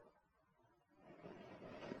it.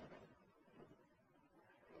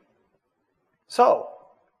 So,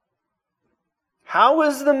 how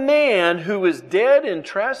is the man who is dead in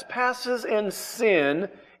trespasses and sin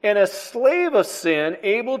and a slave of sin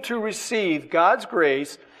able to receive God's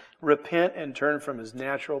grace, repent, and turn from his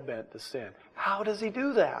natural bent to sin? How does he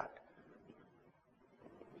do that?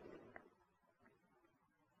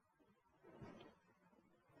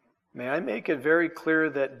 May I make it very clear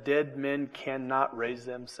that dead men cannot raise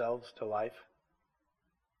themselves to life?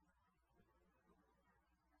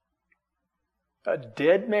 A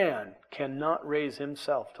dead man cannot raise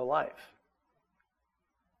himself to life.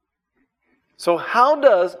 So how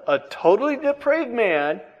does a totally depraved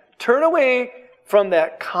man turn away from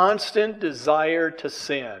that constant desire to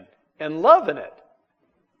sin and love in it?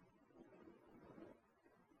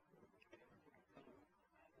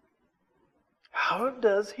 How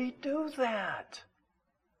does he do that?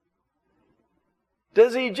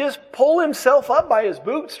 Does he just pull himself up by his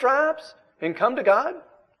bootstraps and come to God?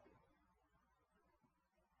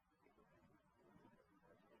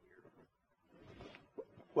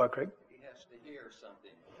 What, Craig? He has to hear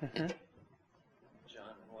something. Mm-hmm.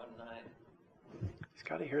 John 1:9. He's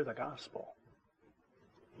got to hear the gospel.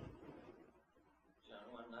 John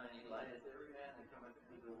 1:9, he lighteth every man that cometh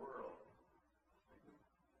into the world.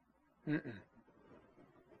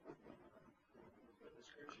 What the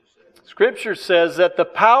Scripture says. Scripture says that the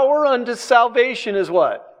power unto salvation is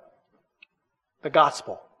what? The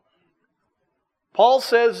gospel. Paul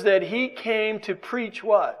says that he came to preach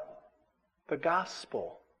what? The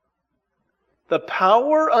gospel. The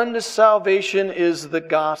power unto salvation is the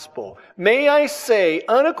gospel. May I say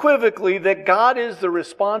unequivocally that God is the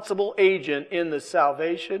responsible agent in the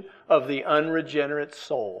salvation of the unregenerate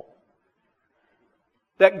soul.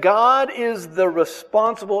 That God is the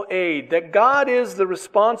responsible aid. That God is the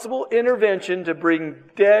responsible intervention to bring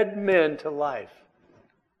dead men to life.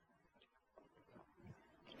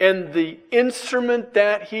 And the instrument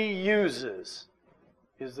that He uses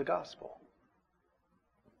is the gospel.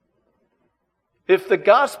 If the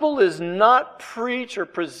gospel is not preached or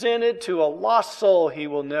presented to a lost soul, he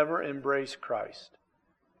will never embrace Christ.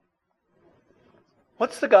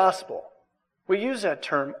 What's the gospel? We use that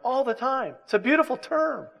term all the time. It's a beautiful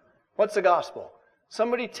term. What's the gospel?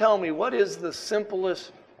 Somebody tell me, what is the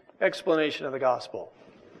simplest explanation of the gospel?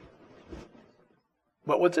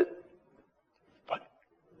 What was it? What?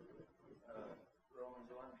 Romans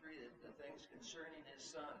 1:3, the things concerning His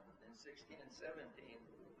Son. In 16 and 17,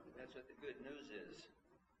 that's what the good news is.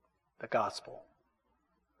 The gospel.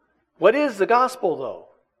 What is the gospel, though?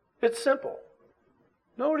 It's simple.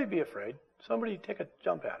 Nobody be afraid. Somebody take a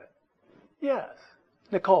jump at it. Yes.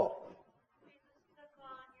 Nicole. Jesus took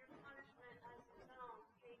on your punishment as His own,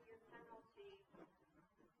 paid your penalty.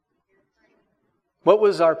 You're free. What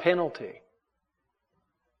was our penalty?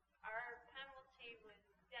 Our penalty was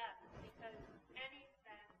death, because any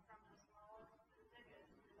sin, from the smallest to the biggest,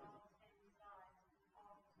 is all the same size.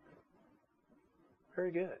 All the same. Very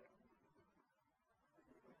good.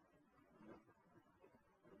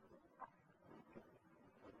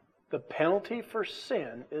 The penalty for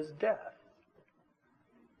sin is death.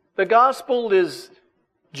 The gospel is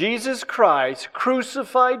Jesus Christ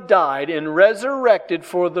crucified, died, and resurrected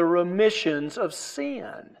for the remissions of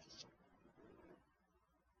sin.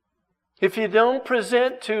 If you don't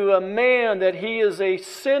present to a man that he is a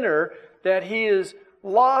sinner, that he is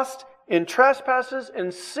lost in trespasses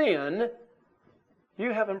and sin,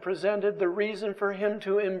 you haven't presented the reason for him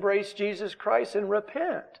to embrace Jesus Christ and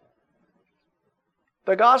repent.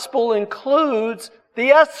 The gospel includes the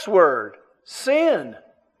S word, sin.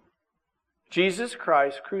 Jesus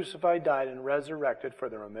Christ crucified, died, and resurrected for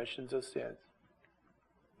the remissions of sins.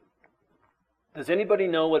 Does anybody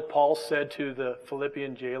know what Paul said to the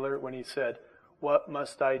Philippian jailer when he said, "What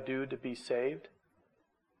must I do to be saved?"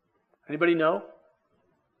 Anybody know?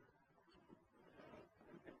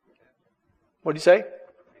 What did he say?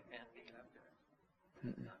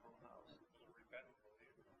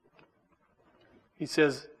 He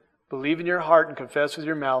says, "Believe in your heart and confess with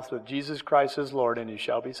your mouth that Jesus Christ is Lord, and you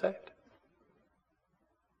shall be saved."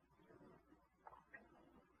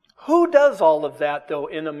 Who does all of that, though,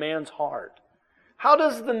 in a man's heart? How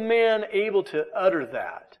does the man able to utter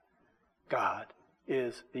that? God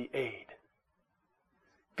is the aid.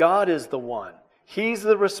 God is the one. He's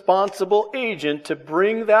the responsible agent to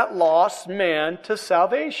bring that lost man to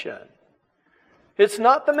salvation. It's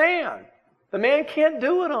not the man. The man can't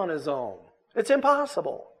do it on his own. It's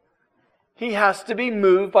impossible. He has to be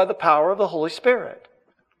moved by the power of the Holy Spirit.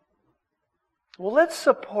 Well, let's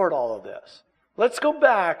support all of this. Let's go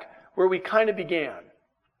back where we kind of began.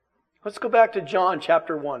 Let's go back to John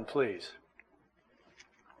chapter 1, please.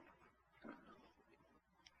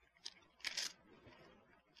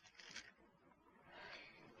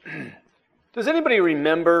 Does anybody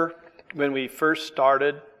remember when we first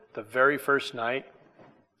started, the very first night,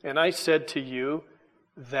 and I said to you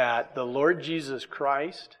that the Lord Jesus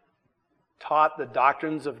Christ taught the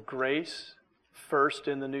doctrines of grace first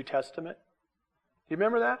in the New Testament? Do you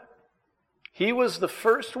remember that? He was the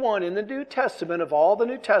first one in the New Testament, of all the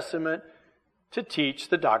New Testament, to teach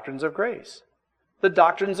the doctrines of grace. The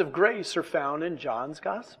doctrines of grace are found in John's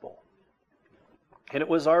Gospel. And it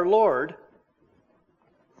was our Lord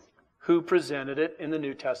who presented it in the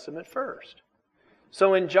New Testament first.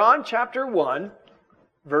 So in John chapter 1,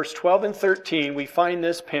 verse 12 and 13, we find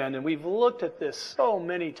this pen, and we've looked at this so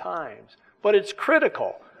many times. But it's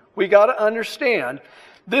critical. We got to understand,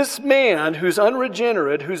 this man who's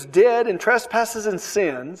unregenerate, who's dead in trespasses and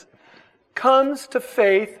sins, comes to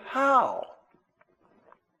faith how?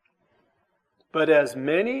 But as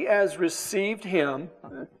many as received him,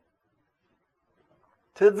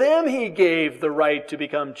 to them he gave the right to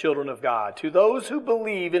become children of God, to those who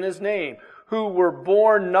believe in his name, who were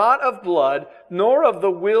born not of blood, nor of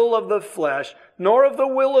the will of the flesh, nor of the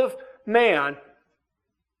will of man,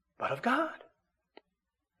 but of God.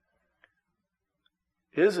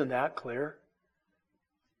 Isn't that clear?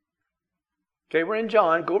 Okay, we're in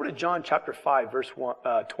John. Go over to John chapter 5, verse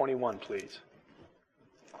 21, please.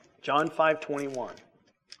 John 5:21.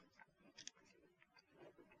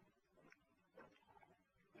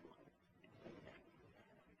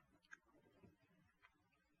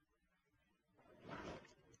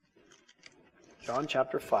 John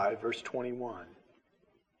chapter 5, verse 21.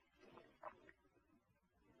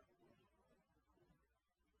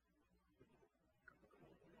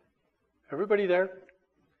 Everybody there?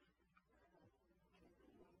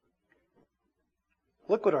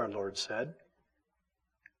 Look what our Lord said.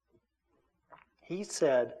 He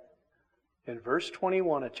said in verse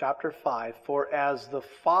 21 of chapter 5, "For as the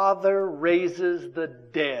Father raises the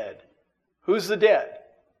dead." Who's the dead?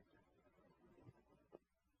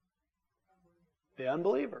 The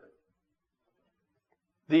unbeliever.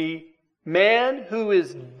 The man who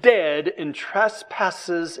is dead in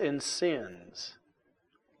trespasses and sins.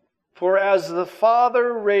 "For as the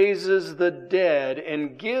Father raises the dead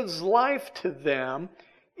and gives life to them,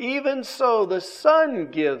 even so the Son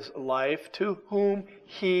gives life to whom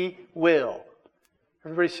He will."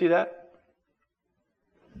 Everybody see that?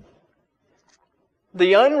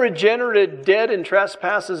 The unregenerate, dead in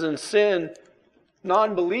trespasses and sin,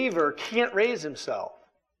 non-believer can't raise himself.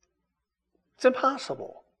 It's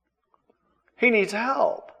impossible. He needs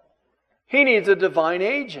help. He needs a divine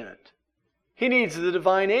agent. He needs the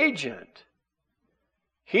divine agent.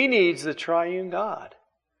 He needs the triune God.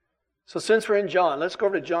 So since we're in John, let's go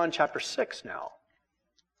over to John chapter 6 now.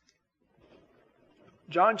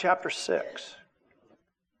 John chapter 6.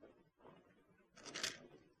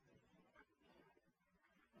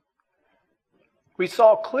 We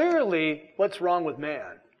saw clearly what's wrong with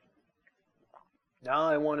man. Now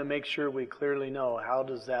I want to make sure we clearly know, how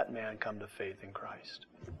does that man come to faith in Christ?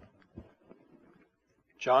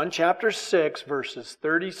 John chapter 6, verses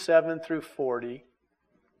 37 through 40.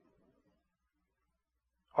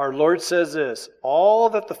 Our Lord says this, "All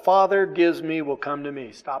that the Father gives me will come to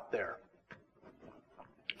me." Stop there.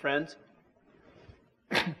 Friends.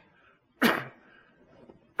 Oh,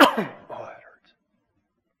 that hurts.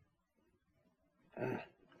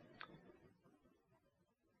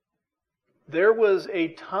 There was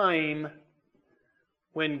a time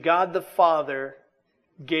when God the Father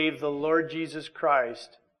gave the Lord Jesus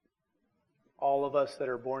Christ, all of us that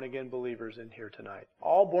are born-again believers in here tonight,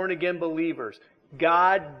 all born-again believers,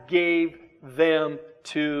 God gave them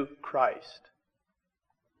to Christ.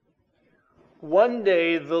 one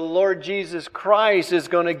day the Lord Jesus Christ is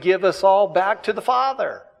going to give us all back to the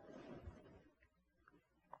Father.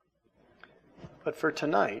 But for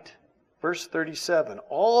tonight, verse 37,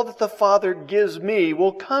 all that the Father gives me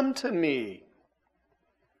will come to me.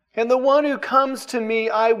 And the one who comes to me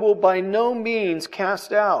I will by no means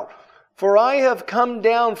cast out. For I have come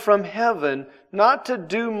down from heaven not to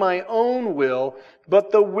do my own will,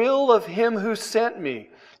 but the will of him who sent me.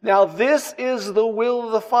 Now this is the will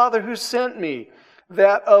of the Father who sent me,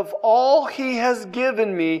 that of all he has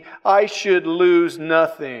given me I should lose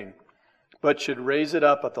nothing, but should raise it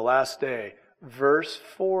up at the last day. Verse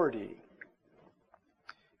 40.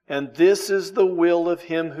 And this is the will of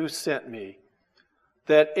him who sent me,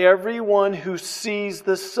 that everyone who sees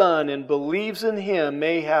the Son and believes in him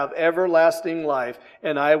may have everlasting life,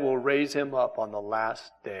 and I will raise him up on the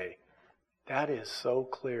last day. That is so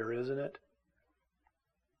clear, isn't it?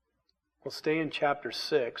 We'll stay in chapter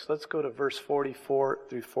 6. Let's go to verse 44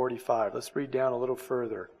 through 45. Let's read down a little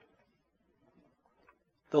further.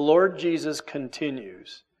 The Lord Jesus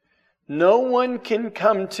continues, no one can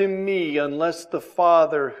come to me unless the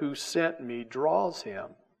Father who sent me draws him.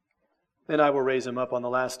 Then I will raise him up on the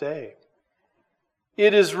last day.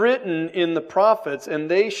 It is written in the prophets,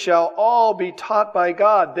 and they shall all be taught by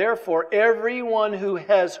God. Therefore, everyone who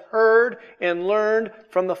has heard and learned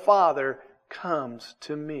from the Father comes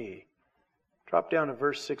to me. Drop down to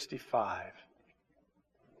verse 65.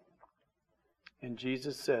 And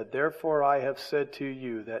Jesus said, therefore I have said to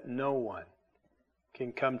you that no one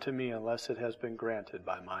can come to me unless it has been granted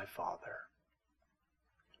by my Father.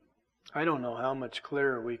 I don't know how much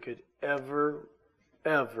clearer we could ever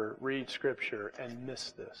read Scripture and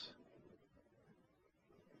miss this.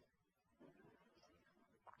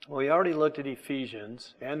 Well, we already looked at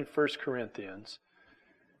Ephesians and 1 Corinthians.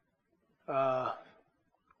 Go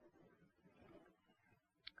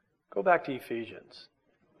back to Ephesians.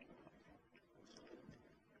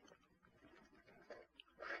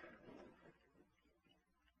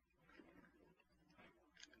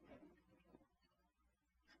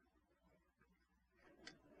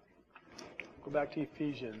 Go back to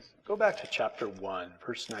Ephesians. Go back to chapter 1,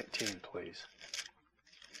 verse 19, please.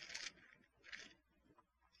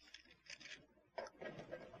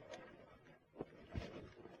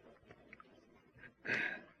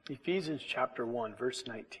 Ephesians chapter 1, verse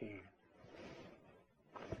 19.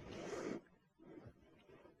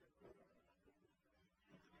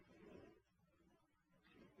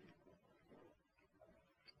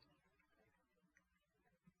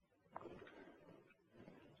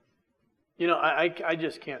 You know, I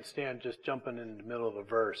just can't stand just jumping in the middle of a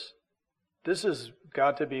verse. This has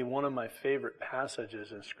got to be one of my favorite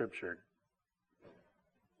passages in Scripture.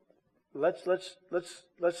 Let's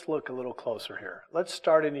look a little closer here. Let's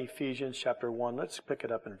start in Ephesians chapter 1. Let's pick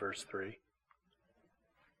it up in verse 3.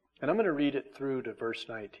 And I'm going to read it through to verse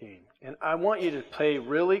 19. And I want you to pay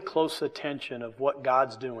really close attention of what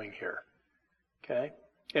God's doing here. Okay?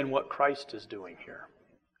 And what Christ is doing here.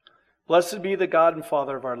 Blessed be the God and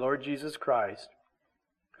Father of our Lord Jesus Christ,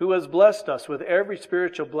 who has blessed us with every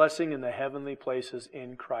spiritual blessing in the heavenly places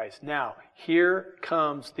in Christ. Now, here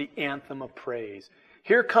comes the anthem of praise.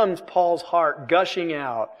 Here comes Paul's heart gushing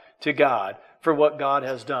out to God for what God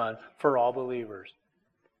has done for all believers.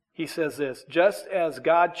 He says this, just as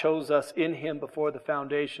God chose us in Him before the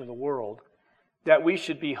foundation of the world, that we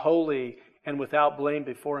should be holy and without blame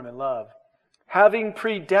before Him in love, having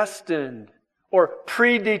predestined or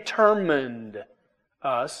predetermined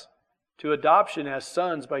us to adoption as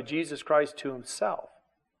sons by Jesus Christ to Himself.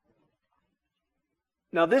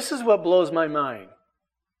 Now this is what blows my mind,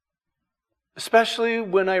 especially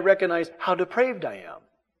when I recognize how depraved I am.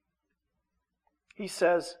 He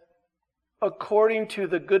says, according to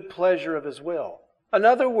the good pleasure of His will. In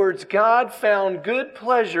other words, God found good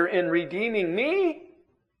pleasure in redeeming me?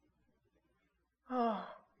 Oh.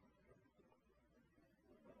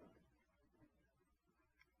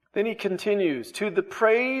 Then he continues, to the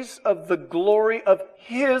praise of the glory of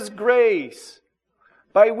His grace,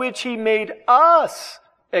 by which He made us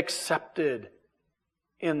accepted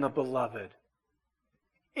in the Beloved.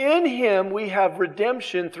 In Him we have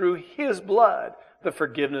redemption through His blood, the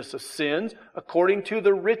forgiveness of sins, according to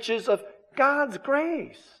the riches of God's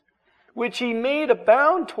grace, which He made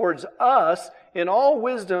abound towards us in all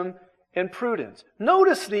wisdom and prudence.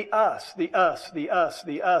 Notice the us, the us, the us,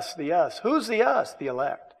 the us, the us. Who's the us? The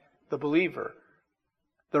elect. The believer,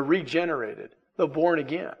 the regenerated, the born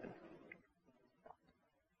again.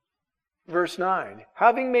 Verse 9,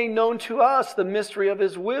 having made known to us the mystery of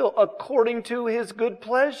His will according to His good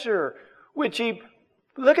pleasure, which He,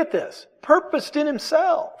 look at this, purposed in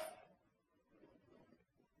Himself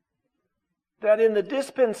that in the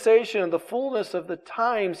dispensation of the fullness of the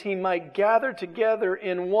times He might gather together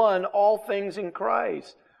in one all things in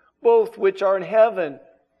Christ, both which are in heaven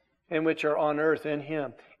and which are on earth in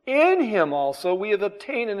Him. In Him also we have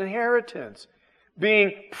obtained an inheritance,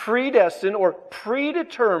 being predestined or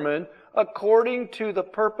predetermined according to the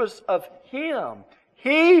purpose of Him.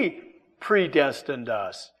 He predestined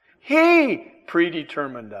us. He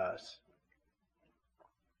predetermined us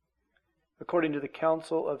according to the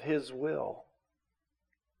counsel of His will,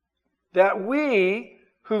 that we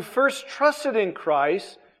who first trusted in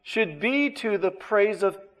Christ should be to the praise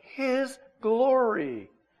of His glory.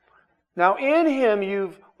 Now in Him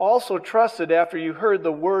you've also trusted after you heard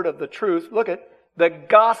the word of the truth. Look at the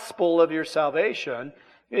gospel of your salvation,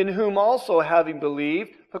 in whom also having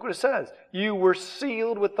believed, look what it says, you were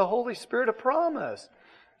sealed with the Holy Spirit of promise,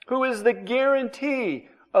 who is the guarantee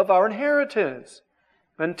of our inheritance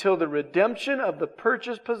until the redemption of the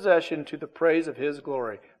purchased possession to the praise of His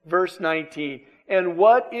glory. Verse 19, and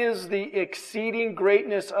what is the exceeding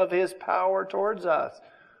greatness of His power towards us,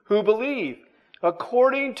 who believe,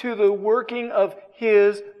 according to the working of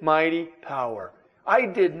His mighty power. I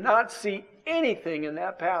did not see anything in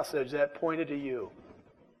that passage that pointed to you.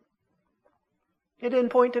 It didn't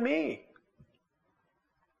point to me.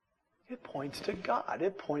 It points to God.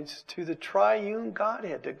 It points to the triune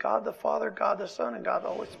Godhead, to God the Father, God the Son, and God the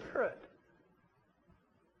Holy Spirit.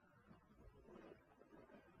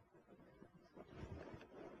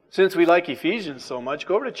 Since we like Ephesians so much,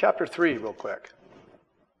 go over to chapter 3 real quick.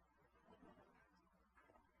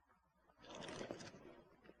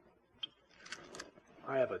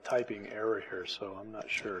 I have a typing error here, so I'm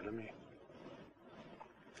not sure. Let me...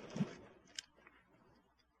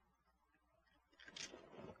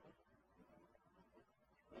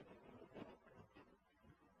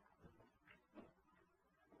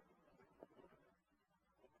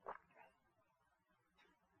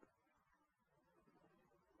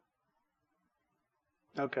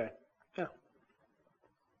 Okay, yeah.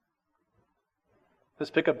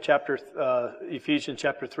 Let's pick up Ephesians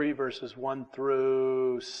chapter 3, verses 1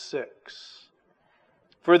 through 6.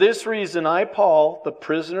 For this reason I, Paul, the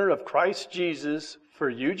prisoner of Christ Jesus, for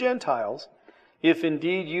you Gentiles, if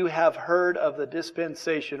indeed you have heard of the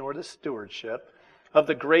dispensation or the stewardship of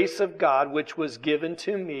the grace of God which was given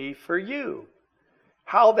to me for you,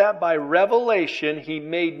 how that by revelation He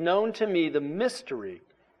made known to me the mystery,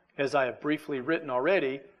 as I have briefly written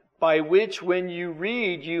already, by which when you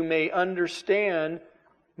read you may understand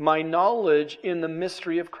my knowledge in the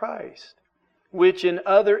mystery of Christ, which in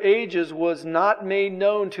other ages was not made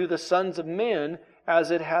known to the sons of men,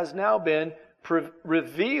 as it has now been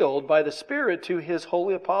revealed by the Spirit to His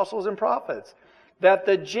holy apostles and prophets, that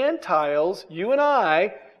the Gentiles, you and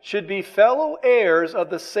I, should be fellow heirs of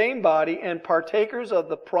the same body and partakers of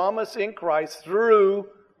the promise in Christ through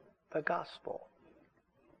the gospel,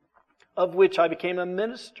 of which I became a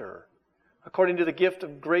minister, according to the gift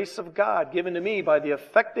of grace of God given to me by the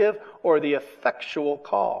effective or the effectual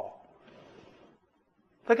call.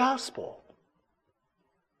 The gospel.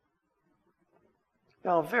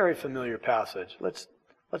 Now, a very familiar passage. Let's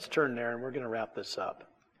turn there and we're going to wrap this up.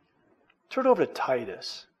 Turn over to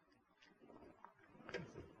Titus.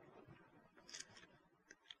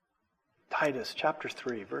 Titus chapter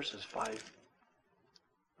 3, verses 5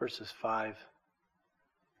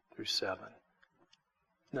 through 7.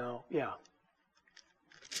 No, yeah.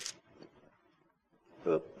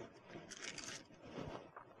 Oop.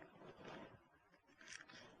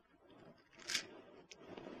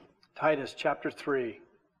 Titus chapter 3,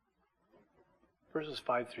 verses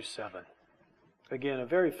 5 through 7. Again, a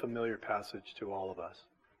very familiar passage to all of us.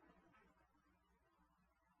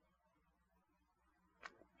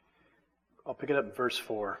 I'll pick it up in verse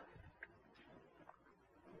 4.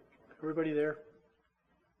 Everybody there?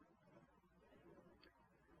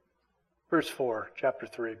 Verse 4, chapter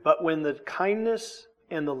 3. But when the kindness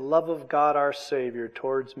and the love of God our Savior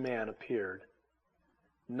towards man appeared,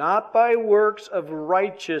 not by works of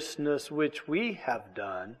righteousness which we have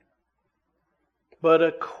done, but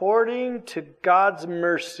according to God's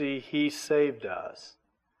mercy He saved us,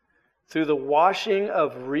 through the washing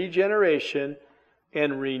of regeneration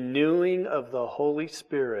and renewing of the Holy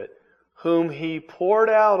Spirit, whom He poured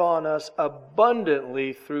out on us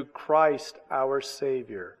abundantly through Christ our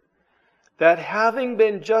Savior, that having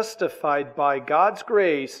been justified by God's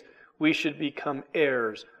grace, we should become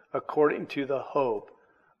heirs according to the hope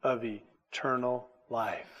of eternal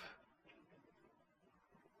life.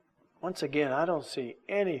 Once again, I don't see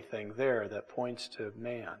anything there that points to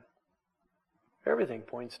man. Everything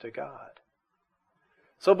points to God.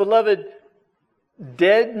 So, beloved,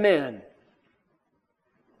 dead men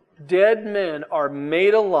Dead men are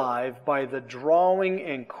made alive by the drawing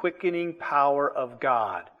and quickening power of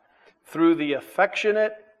God through the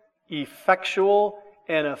affectionate, effectual,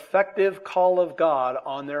 and effective call of God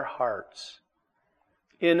on their hearts.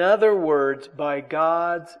 In other words, by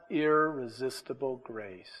God's irresistible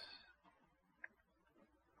grace.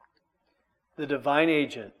 The divine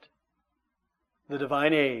agent, the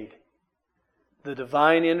divine aid, the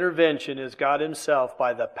divine intervention is God Himself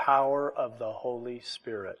by the power of the Holy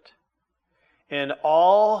Spirit. And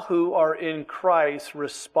all who are in Christ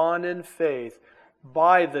respond in faith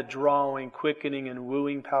by the drawing, quickening, and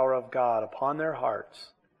wooing power of God upon their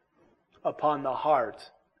hearts, upon the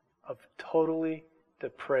hearts of totally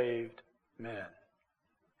depraved men.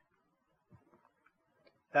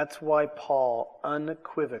 That's why Paul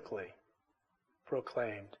unequivocally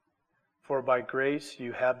proclaimed, "For by grace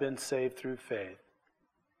you have been saved through faith,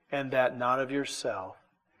 and that not of yourself.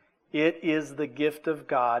 It is the gift of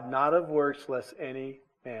God, not of works, lest any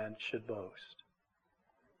man should boast."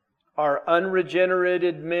 Are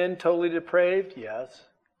unregenerated men totally depraved? Yes.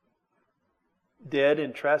 Dead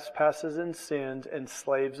in trespasses and sins and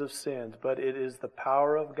slaves of sins, but it is the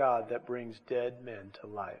power of God that brings dead men to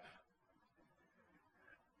life.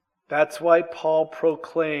 That's why Paul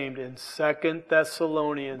proclaimed in 2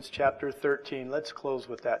 Thessalonians chapter 13. Let's close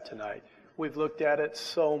with that tonight. We've looked at it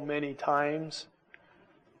so many times.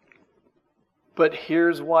 But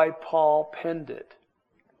here's why Paul penned it.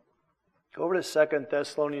 Go over to 2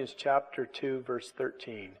 Thessalonians chapter 2, verse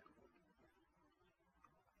 13.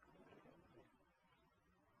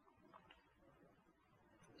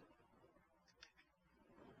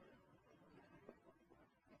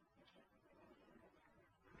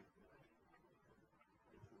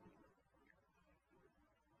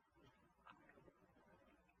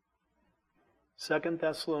 Second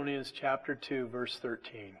Thessalonians chapter 2, verse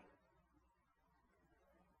 13.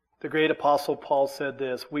 The great apostle Paul said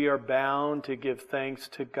this, "We are bound to give thanks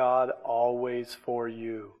to God always for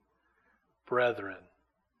you, brethren,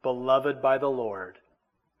 beloved by the Lord,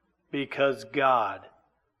 because God,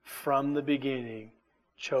 from the beginning,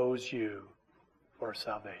 chose you for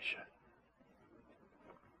salvation."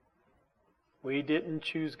 We didn't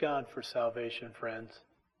choose God for salvation, friends.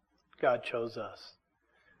 God chose us.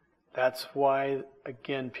 That's why,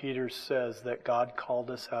 again, Peter says that God called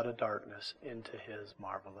us out of darkness into His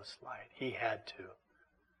marvelous light. He had to.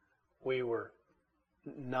 We were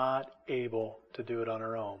not able to do it on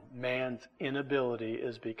our own. Man's inability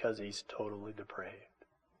is because he's totally depraved.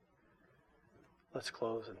 Let's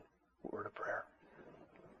close in a word of prayer.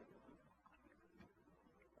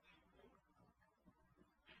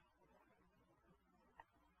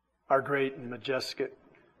 Our great and majestic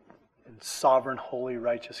and sovereign, holy,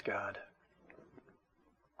 righteous God.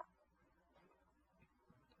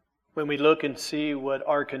 When we look and see what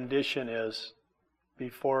our condition is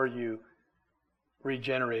before you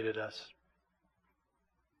regenerated us,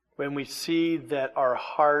 when we see that our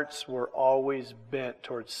hearts were always bent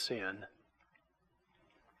towards sin,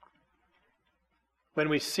 when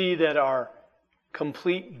we see that our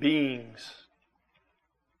complete beings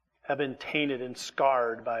have been tainted and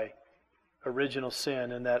scarred by original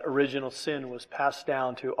sin, and that original sin was passed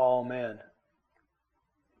down to all men.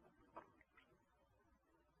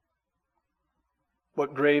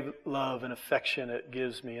 What grave love and affection it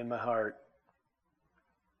gives me in my heart.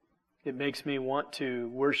 It makes me want to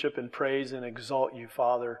worship and praise and exalt you,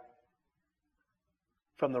 Father,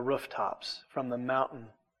 from the rooftops, from the mountain,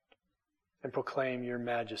 and proclaim your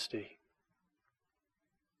majesty.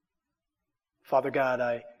 Father God,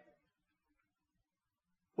 I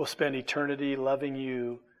will spend eternity loving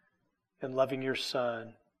you and loving your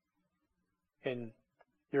Son and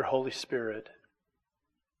your Holy Spirit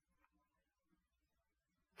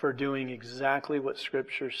for doing exactly what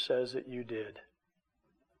Scripture says that you did.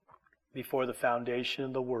 Before the foundation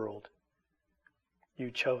of the world, you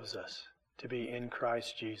chose us to be in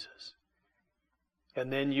Christ Jesus.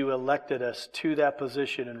 And then you elected us to that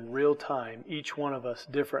position in real time, each one of us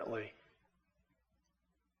differently.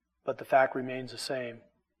 But the fact remains the same.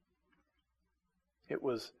 It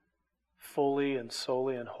was fully and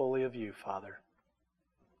solely and wholly of you, Father.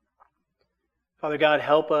 Father God,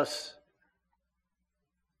 help us.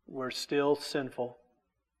 We're still sinful.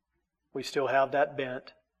 We still have that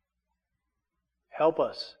bent. Help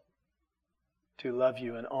us to love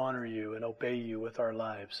you and honor you and obey you with our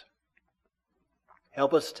lives.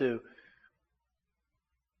 Help us to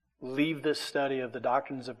leave this study of the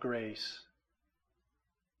doctrines of grace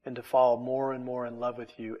and to fall more and more in love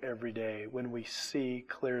with you every day when we see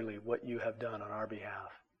clearly what you have done on our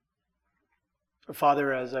behalf.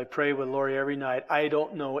 Father, as I pray with Lori every night, I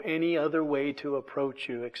don't know any other way to approach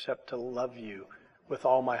you except to love you with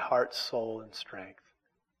all my heart, soul, and strength.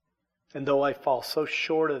 And though I fall so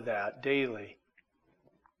short of that daily,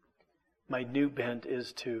 my new bent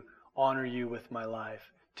is to honor you with my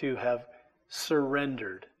life, to have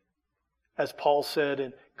surrendered. As Paul said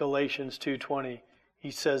in Galatians 2:20,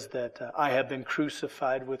 he says that I have been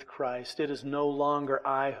crucified with Christ. It is no longer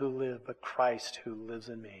I who live, but Christ who lives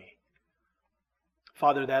in me.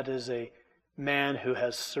 Father, that is a man who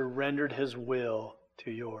has surrendered his will to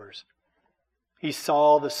yours. He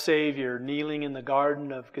saw the Savior kneeling in the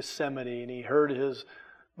Garden of Gethsemane, and he heard his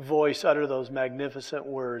voice utter those magnificent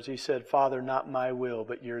words. He said, Father, not my will,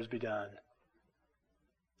 but yours be done.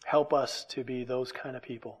 Help us to be those kind of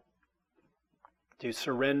people, to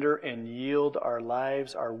surrender and yield our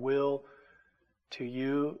lives, our will to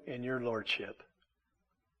you in your lordship.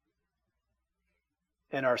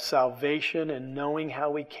 And our salvation and knowing how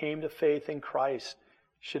we came to faith in Christ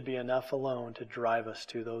should be enough alone to drive us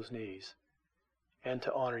to those knees and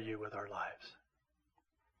to honor you with our lives.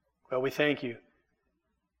 Well, we thank you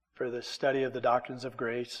for the study of the doctrines of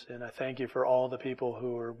grace, and I thank you for all the people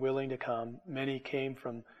who are willing to come. Many came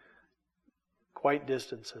from quite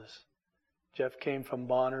distances. Jeff came from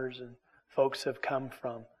Bonners, and folks have come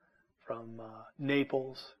from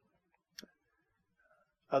Naples.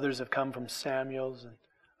 Others have come from Samuels, and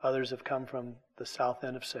others have come from the south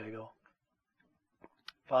end of Sago.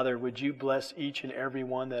 Father, would you bless each and every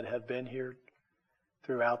one that have been here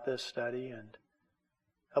throughout this study, and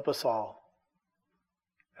help us all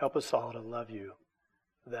to love you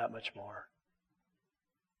that much more.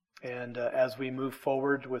 And as we move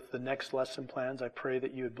forward with the next lesson plans, I pray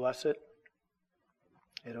that you would bless it.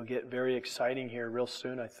 It'll get very exciting here real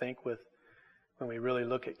soon, I think, when we really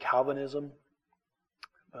look at Calvinism.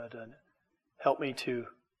 But help me to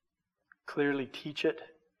clearly teach it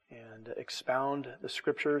and expound the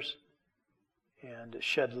Scriptures and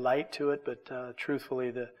shed light to it. But truthfully,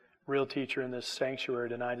 the real teacher in this sanctuary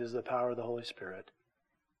tonight is the power of the Holy Spirit.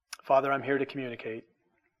 Father, I'm here to communicate.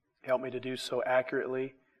 Help me to do so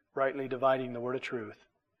accurately, rightly dividing the word of truth,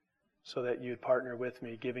 so that you'd partner with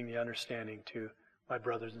me, giving the understanding to my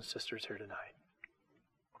brothers and sisters here tonight.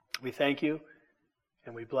 We thank you,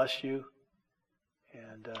 and we bless you,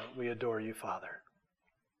 and we adore you, Father.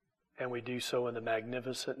 And we do so in the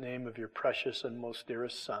magnificent name of your precious and most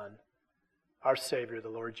dearest Son, our Savior, the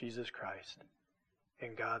Lord Jesus Christ.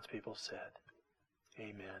 And God's people said,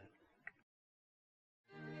 Amen.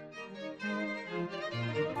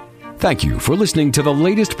 Thank you for listening to the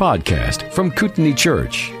latest podcast from Kootenai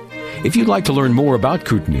Church. If you'd like to learn more about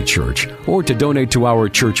Kootenai Church or to donate to our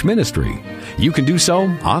church ministry, you can do so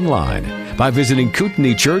online by visiting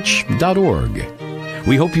kootenaichurch.org.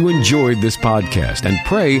 We hope you enjoyed this podcast and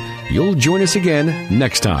pray you'll join us again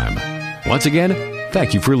next time. Once again,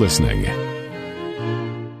 thank you for listening.